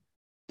the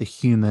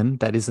human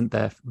that isn't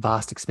the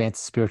vast expanse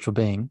of spiritual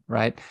being,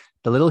 right?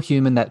 The little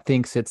human that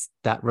thinks it's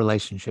that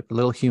relationship, the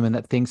little human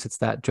that thinks it's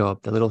that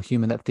job, the little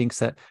human that thinks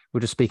that we're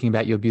just speaking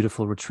about your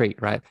beautiful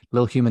retreat, right? The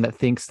little human that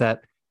thinks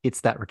that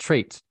it's that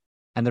retreat.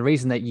 And the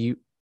reason that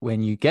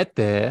when you get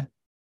there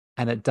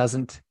and it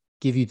doesn't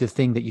give you the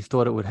thing that you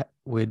thought it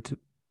would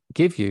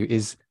give you,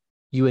 is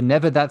you were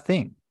never that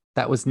thing.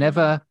 That was mm,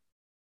 never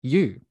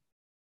you,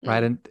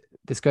 right? mm, And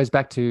this goes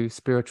back to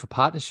spiritual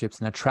partnerships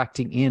and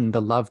attracting in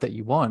the love that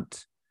you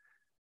want.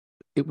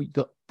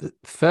 The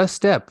first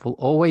step will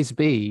always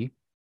be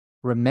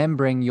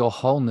remembering your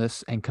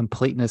wholeness and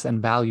completeness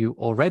and value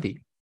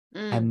already.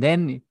 mm, And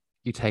then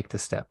you take the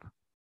step.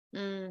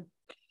 mm.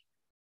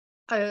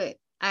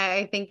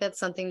 I think that's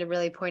something to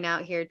really point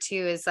out here too,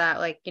 is that,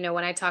 like,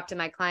 when I talk to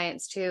my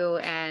clients too,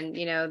 and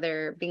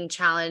they're being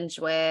challenged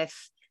with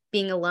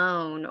being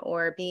alone,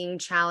 or being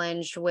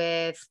challenged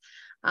with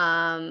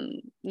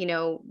desiring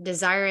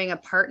a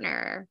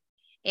partner,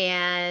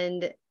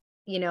 and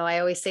I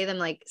always say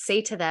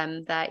to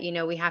them that,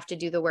 we have to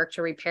do the work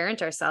to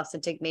reparent ourselves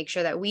and to make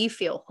sure that we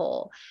feel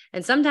whole.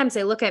 And sometimes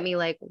they look at me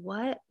like,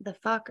 what the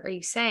fuck are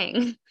you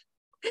saying?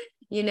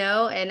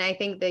 And I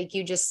think that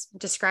you just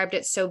described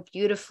it so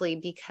beautifully,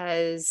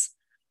 because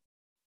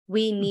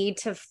we need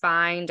to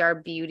find our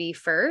beauty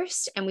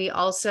first. And we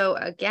also,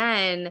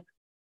 again,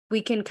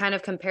 we can kind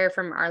of compare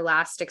from our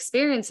last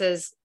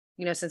experiences,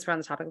 since we're on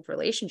the topic of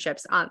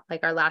relationships, on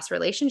like our last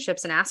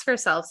relationships, and ask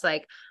ourselves,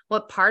 like,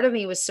 what part of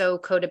me was so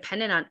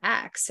codependent on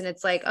X? And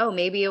it's like, oh,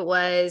 maybe it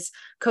was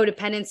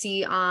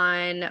codependency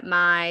on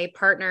my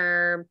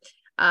partner,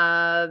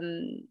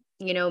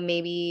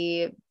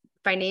 maybe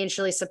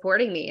financially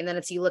supporting me. And then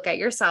it's, you look at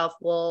yourself,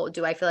 well,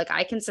 do I feel like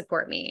I can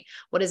support me?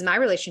 What is my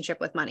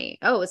relationship with money?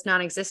 Oh, it's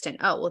non-existent.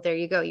 Oh, well, there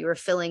you go. You were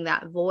filling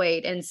that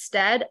void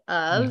instead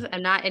Yeah. of,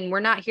 and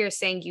we're not here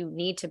saying you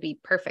need to be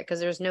perfect, because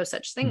there's no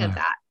such thing as No.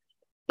 that.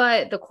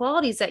 But the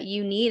qualities that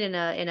you need in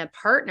a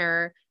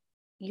partner,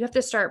 you have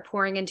to start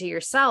pouring into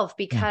yourself, Yeah.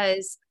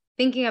 because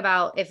thinking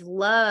about, if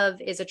love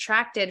is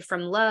attracted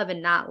from love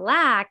and not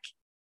lack,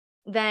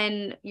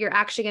 then you're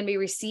actually going to be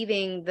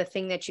receiving the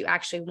thing that you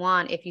actually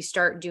want, if you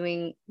start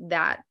doing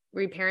that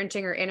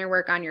reparenting or inner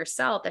work on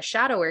yourself, the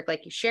shadow work,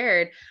 like you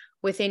shared,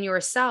 within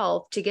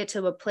yourself, to get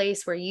to a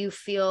place where you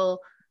feel,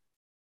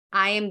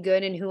 I am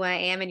good in who I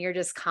am, and you're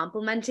just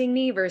complimenting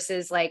me,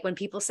 versus like when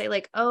people say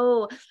like,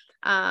 oh,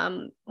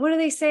 what do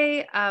they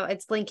say?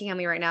 It's blinking on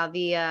me right now.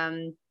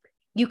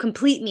 You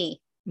complete me.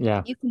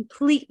 Yeah. You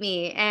complete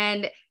me.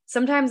 And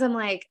sometimes I'm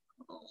like,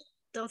 oh,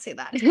 don't say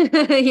that,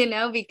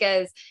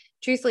 because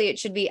truthfully it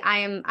should be, I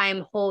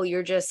am whole.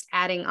 You're just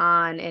adding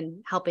on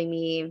and helping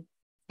me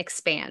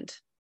expand.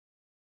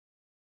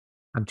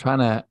 I'm trying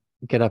to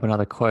get up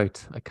another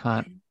quote. I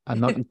can't, I'm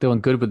not doing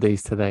good with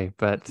these today,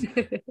 but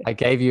I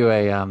gave you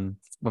when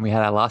we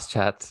had our last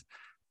chat,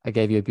 I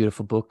gave you a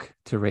beautiful book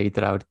to read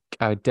that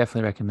I would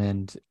definitely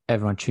recommend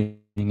everyone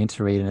tuning in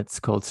to read. And it's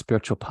called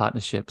Spiritual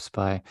Partnerships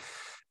by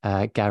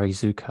Gary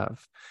Zukov.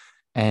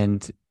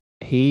 And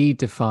he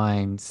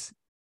defines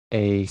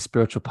a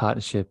spiritual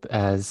partnership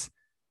as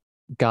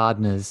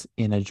gardeners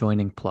in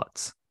adjoining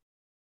plots,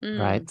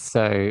 right? Mm,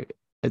 So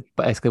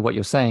basically what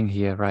you're saying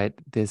here, right?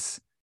 This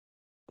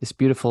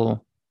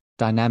beautiful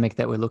dynamic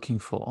that we're looking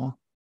for,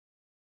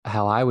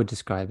 how I would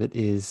describe it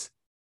is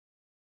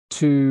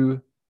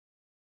two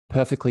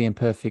perfectly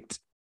imperfect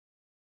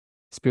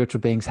spiritual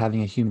beings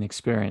having a human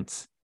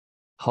experience,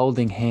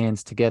 holding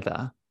hands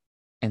together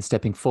and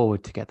stepping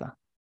forward together,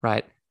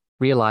 right?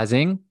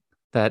 Realizing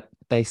that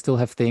they still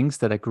have things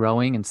that are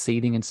growing and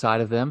seeding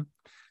inside of them,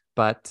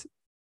 but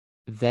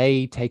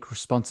they take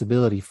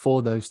responsibility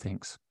for those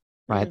things,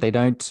 right? They mm,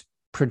 don't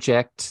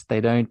project, they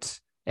don't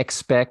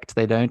expect,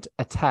 they don't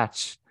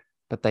attach,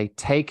 but they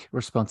take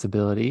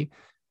responsibility,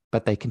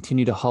 but they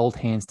continue to hold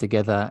hands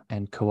together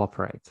and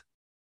cooperate.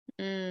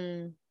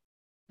 mm.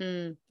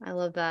 I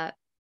love that.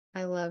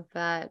 I love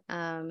that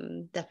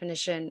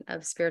definition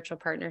of spiritual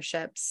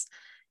partnerships.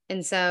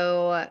 And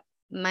so,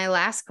 my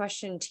last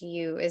question to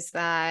you is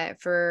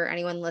that, for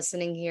anyone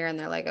listening here and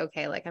they're like,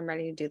 okay, like, I'm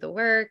ready to do the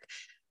work,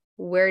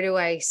 where do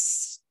I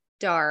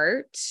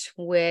start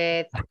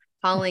with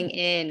calling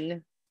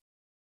in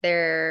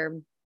their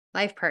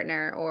life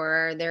partner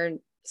or their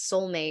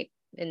soulmate?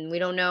 And we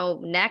don't know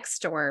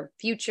next or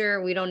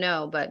future, we don't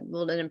know, but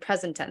we'll in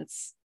present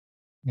tense.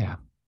 Yeah.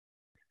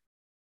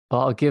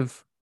 Well, I'll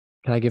give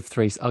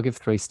three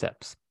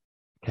steps.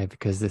 Okay.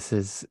 Because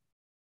there's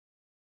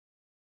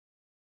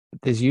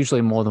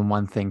usually more than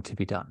one thing to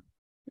be done,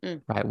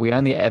 Mm, right? We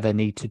only ever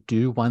need to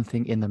do one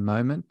thing in the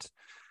moment.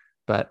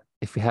 But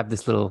if we have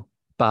this little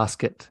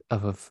basket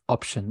of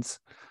options,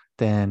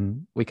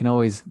 then we can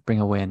always bring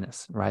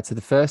awareness, right? So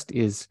the first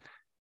is,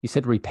 you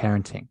said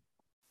reparenting,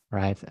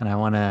 right? And I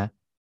want to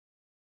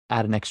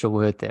add an extra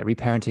word there.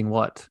 Reparenting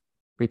what?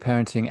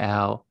 Reparenting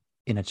our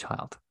inner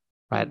child,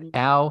 right? mhm,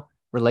 Our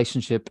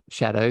relationship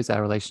shadows,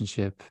 our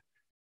relationship,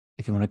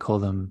 if you want to call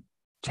them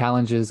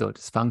challenges or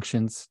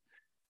dysfunctions,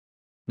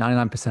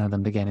 99% of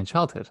them began in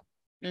childhood,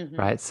 mhm,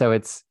 right? So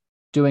it's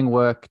doing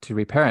work to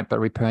reparent, but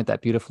reparent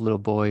that beautiful little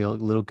boy or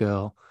little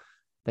girl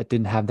that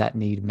didn't have that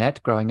need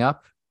met growing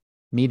up,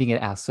 meeting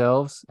it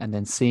ourselves, and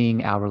then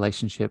seeing our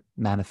relationship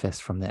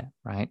manifest from there,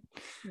 right?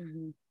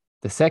 mhm,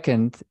 The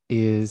second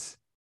is,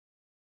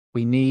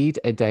 we need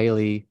a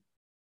daily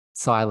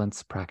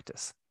silence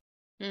practice,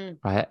 mm,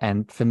 right?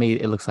 And for me,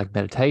 it looks like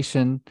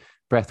meditation,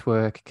 breath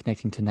work,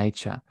 connecting to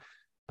nature.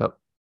 But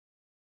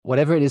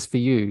whatever it is for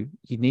you,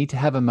 you need to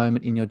have a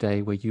moment in your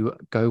day where you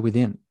go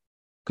within.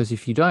 Because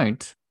if you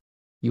don't,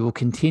 you will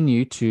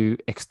continue to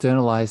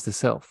externalize the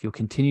self. You'll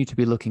continue to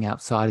be looking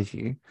outside of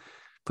you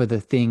for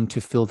the thing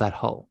to fill that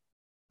hole.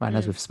 Right. And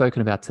as mm, we've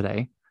spoken about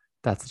today,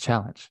 that's the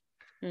challenge.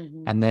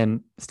 mhm, And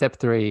then step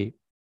three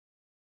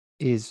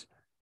is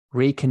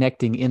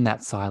reconnecting in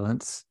that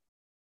silence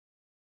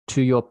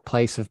to your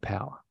place of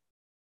power.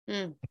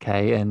 mm,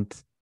 Okay. And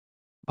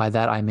by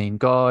that, I mean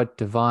God,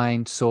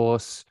 divine,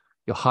 source,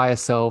 your higher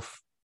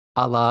self,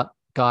 Allah,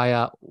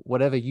 Gaia,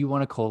 whatever you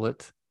want to call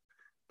it.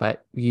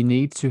 But you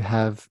need to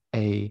have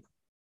a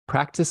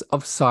practice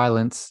of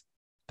silence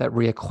that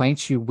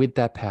reacquaints you with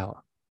that power,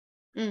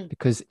 Mm.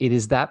 because it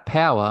is that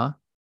power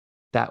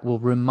that will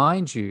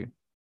remind you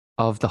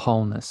of the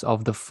wholeness,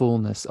 of the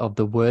fullness, of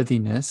the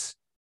worthiness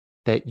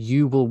that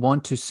you will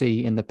want to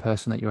see in the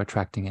person that you're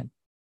attracting in.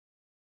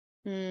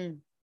 Mm.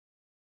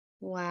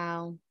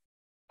 Wow.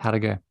 How'd it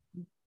go?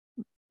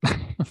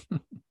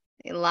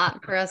 A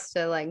lot for us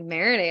to like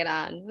marinate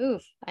on.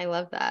 Oof, I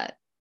love that.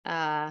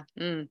 I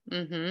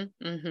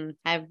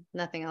have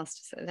nothing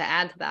else to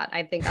add to that.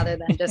 I think other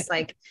than just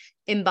like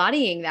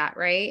embodying that,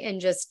 right?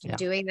 And just Yeah.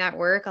 doing that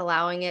work,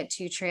 allowing it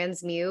to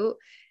transmute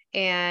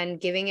and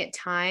giving it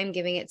time,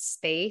 giving it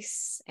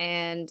space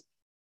and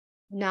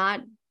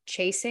not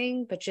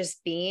chasing, but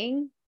just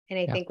being. And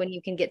I Yeah. think when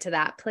you can get to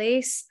that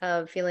place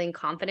of feeling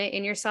confident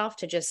in yourself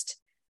to just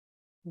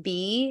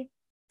be,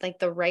 like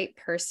the right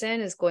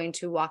person is going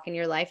to walk in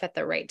your life at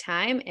the right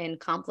time and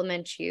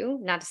compliment you.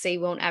 Not to say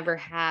you won't ever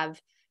have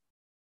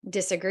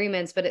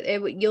disagreements, but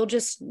you'll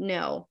just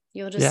know,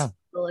 you'll Yeah. just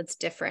feel it's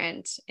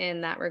different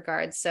in that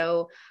regard.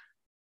 So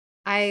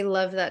I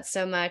love that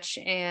so much.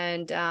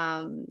 And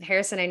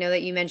Harrison, I know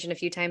that you mentioned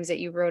a few times that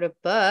you wrote a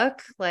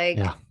book. Like,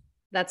 Yeah.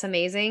 that's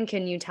amazing.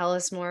 Can you tell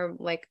us more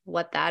like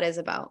what that is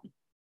about?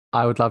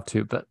 I would love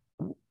to, but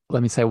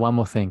let me say one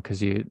more thing,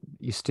 because you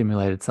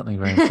stimulated something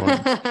very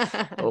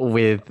important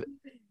with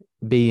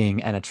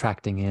being and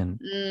attracting in.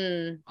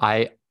 Mm,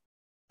 I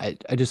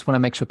I just want to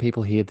make sure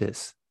people hear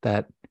this,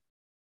 that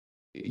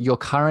your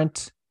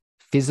current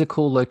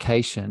physical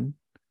location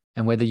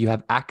and whether you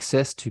have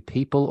access to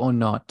people or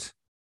not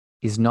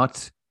is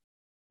not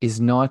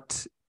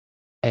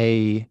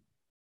a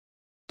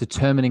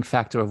determining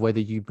factor of whether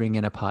you bring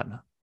in a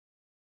partner.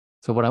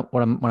 So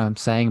what I'm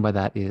saying by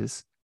that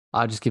is,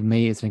 I'll just give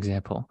me as an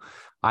example.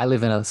 I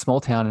live in a small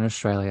town in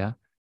Australia,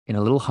 in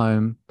a little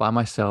home by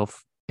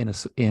myself,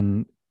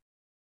 in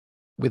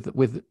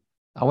with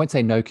I won't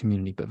say no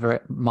community, but very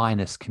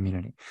minus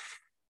community.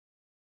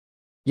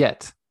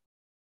 Yet,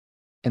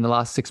 in the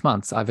last 6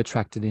 months, I've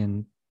attracted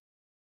in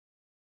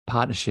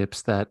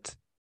partnerships that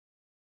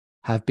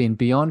have been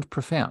beyond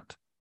profound,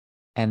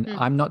 and mm.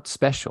 I'm not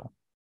special,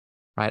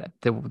 right?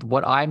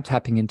 What I'm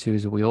tapping into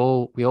is we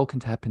all can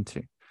tap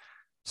into.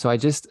 So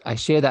I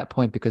share that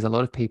point because a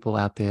lot of people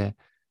out there,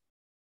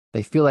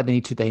 they feel that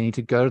they need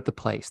to go to the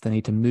place, they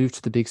need to move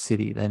to the big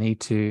city, they need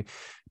to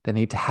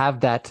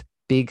have that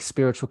big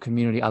spiritual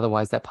community,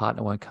 otherwise that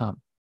partner won't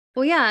come.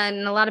 Well, yeah.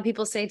 And a lot of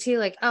people say too,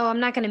 like, oh, I'm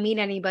not going to meet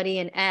anybody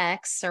in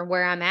X or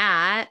where I'm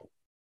at.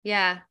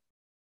 Yeah.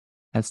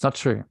 And it's not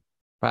true,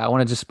 right? I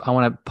want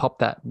to pop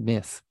that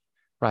myth,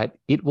 right?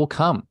 It will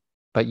come,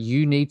 but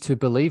you need to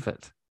believe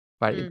it,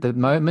 right? Mm,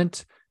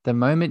 The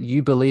moment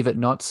you believe it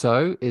not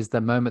so is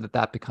the moment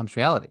that becomes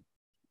reality.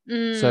 So,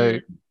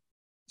 mm,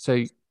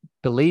 so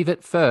believe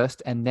it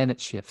first, and then it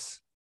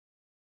shifts.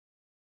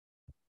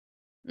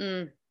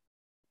 mm.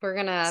 We're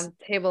going to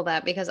table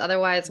that because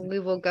otherwise we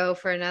will go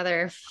for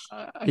another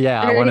Yeah,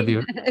 I want to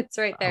 30 be, minutes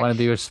right I there. want to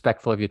be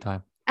respectful of your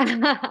time.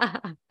 Maybe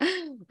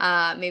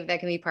that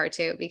can be part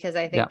two because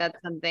I think Yeah,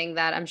 that's something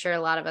that I'm sure a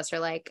lot of us are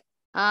like,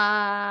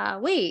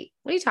 wait,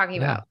 what are you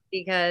talking yeah, about?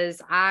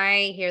 Because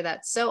I hear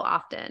that so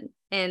often.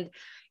 And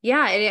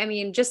yeah, I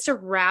mean, just to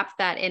wrap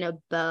that in a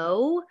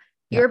bow,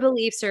 yeah, your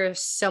beliefs are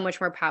so much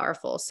more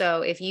powerful.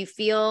 So if you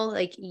feel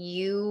like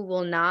you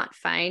will not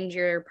find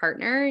your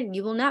partner,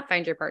 you will not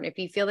find your partner. If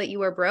you feel that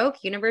you are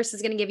broke, universe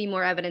is going to give you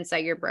more evidence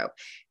that you're broke.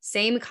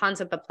 Same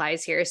concept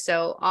applies here.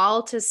 So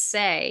all to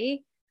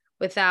say,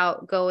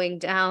 without going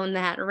down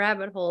that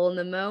rabbit hole in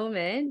the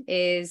moment,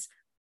 is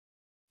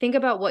think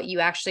about what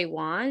you actually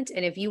want.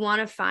 And if you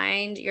want to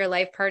find your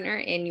life partner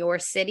in your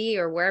city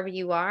or wherever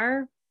you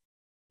are,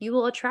 you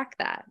will attract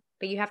that.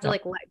 But you have to yeah.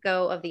 like let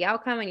go of the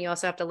outcome. And you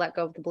also have to let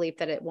go of the belief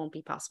that it won't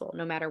be possible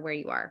no matter where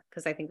you are.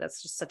 Cause I think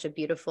that's just such a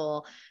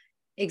beautiful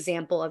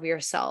example of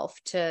yourself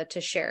to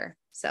share.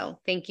 So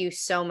thank you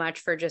so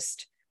much for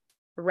just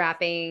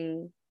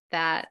wrapping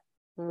that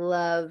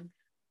love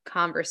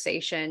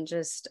conversation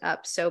just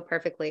up so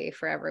perfectly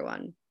for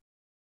everyone.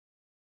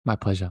 My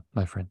pleasure,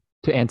 my friend.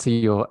 To answer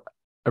your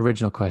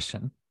original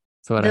question,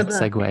 so I The don't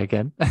book.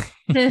 segue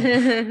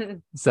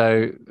again.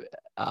 So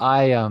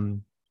I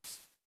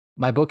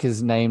my book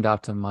is named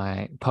after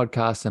my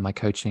podcast and my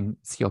coaching.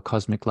 It's Your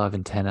Cosmic Love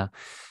Antenna.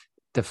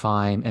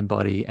 Define,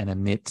 embody, and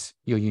emit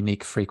your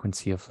unique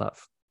frequency of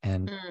love.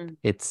 And Mm,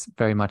 it's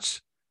very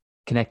much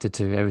connected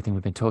to everything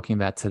we've been talking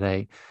about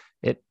today.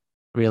 It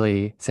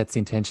really sets the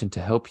intention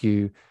to help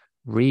you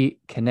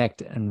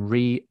reconnect and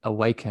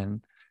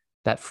reawaken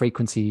that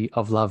frequency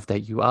of love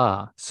that you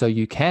are, so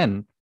you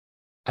can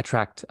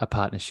attract a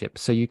partnership,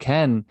 so you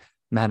can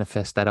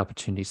manifest that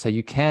opportunity, so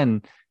you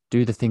can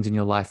do the things in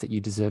your life that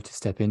you deserve to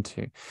step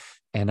into.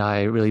 And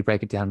I really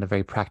break it down in a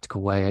very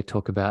practical way. I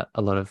talk about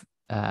a lot of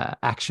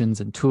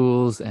actions and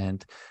tools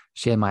and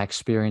share my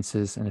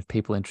experiences. And if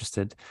people are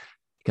interested,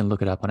 you can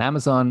look it up on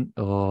Amazon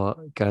or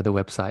go to the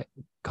website,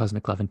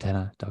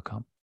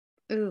 cosmicloveantenna.com.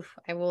 Ooh,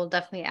 I will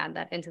definitely add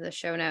that into the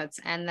show notes.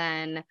 And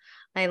then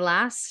my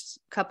last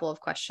couple of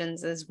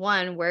questions is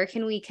one, where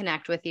can we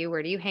connect with you?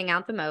 Where do you hang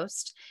out the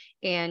most?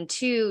 And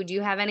two, do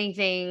you have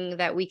anything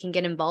that we can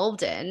get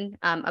involved in?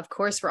 Of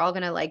course, we're all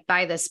going to like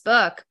buy this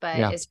book, but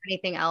Yeah. is there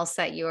anything else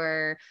that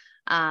you're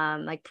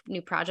like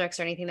new projects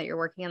or anything that you're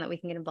working on that we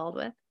can get involved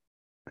with?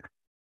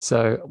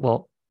 So,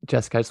 well,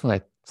 Jessica, I just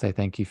want to say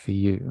thank you for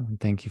you and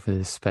thank you for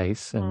this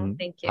space. Oh, And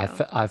thank you.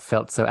 I've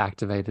felt so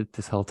activated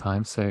this whole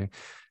time. So,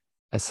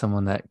 as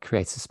someone that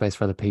creates a space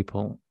for other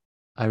people,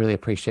 I really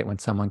appreciate when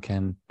someone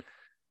can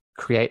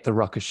create the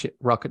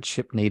rocket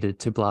ship needed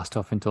to blast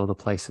off into all the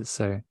places.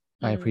 So,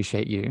 I Mm,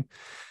 appreciate you.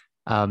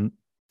 Um,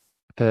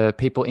 for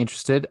people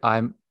interested,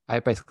 I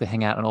basically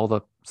hang out on all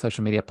the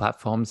social media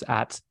platforms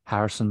at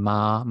Harrison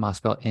Mar, Mar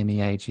spelled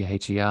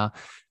Meagher.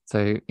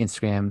 So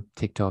Instagram,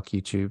 TikTok,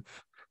 YouTube,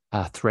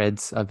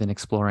 Threads. I've been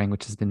exploring,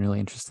 which has been really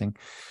interesting.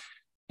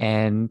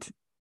 And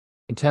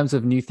in terms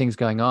of new things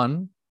going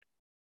on,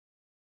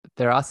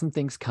 there are some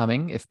things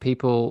coming. If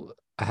people,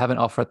 I have an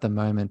offer at the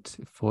moment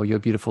for your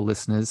beautiful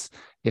listeners.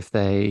 If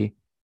they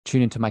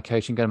tune into my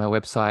coaching, go to my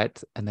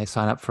website, and they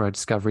sign up for a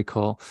discovery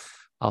call,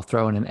 I'll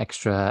throw in an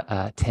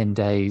extra 10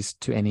 days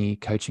to any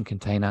coaching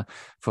container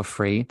for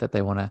free that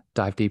they want to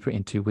dive deeper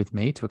into with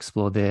me to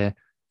explore their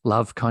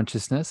love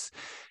consciousness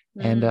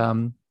and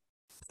mm.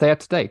 stay up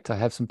to date. I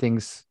have some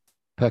things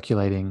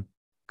percolating,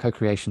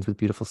 co-creations with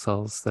beautiful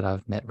souls that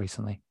I've met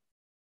recently.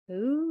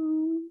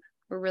 Ooh,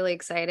 we're really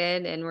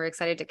excited and we're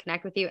excited to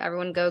connect with you.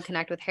 Everyone go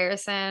connect with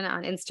Harrison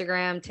on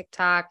Instagram,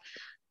 TikTok,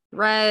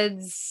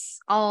 Threads,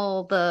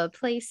 all the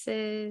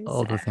places.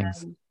 All the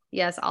things.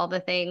 Yes, all the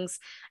things.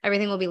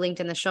 Everything will be linked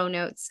in the show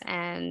notes.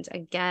 And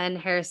again,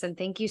 Harrison,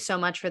 thank you so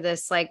much for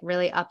this like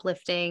really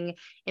uplifting,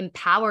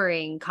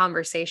 empowering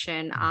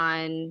conversation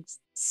on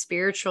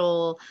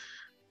spiritual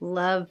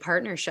love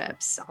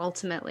partnerships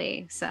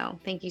ultimately. So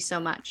thank you so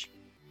much.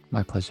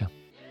 My pleasure.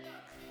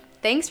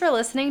 Thanks for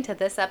listening to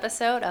this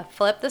episode of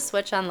Flip the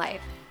Switch on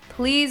Life.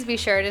 Please be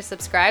sure to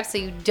subscribe so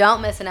you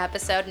don't miss an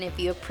episode. And if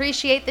you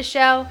appreciate the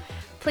show,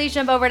 please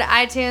jump over to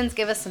iTunes,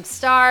 give us some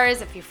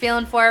stars. If you're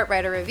feeling for it,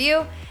 write a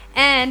review.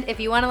 And if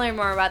you want to learn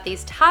more about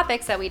these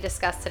topics that we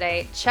discussed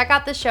today, check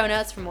out the show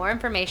notes for more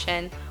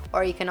information.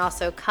 Or you can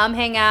also come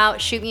hang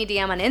out, shoot me a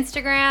DM on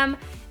Instagram.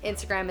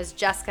 Instagram is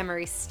Jessica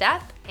Marie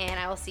Stepp. And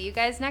I will see you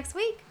guys next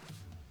week.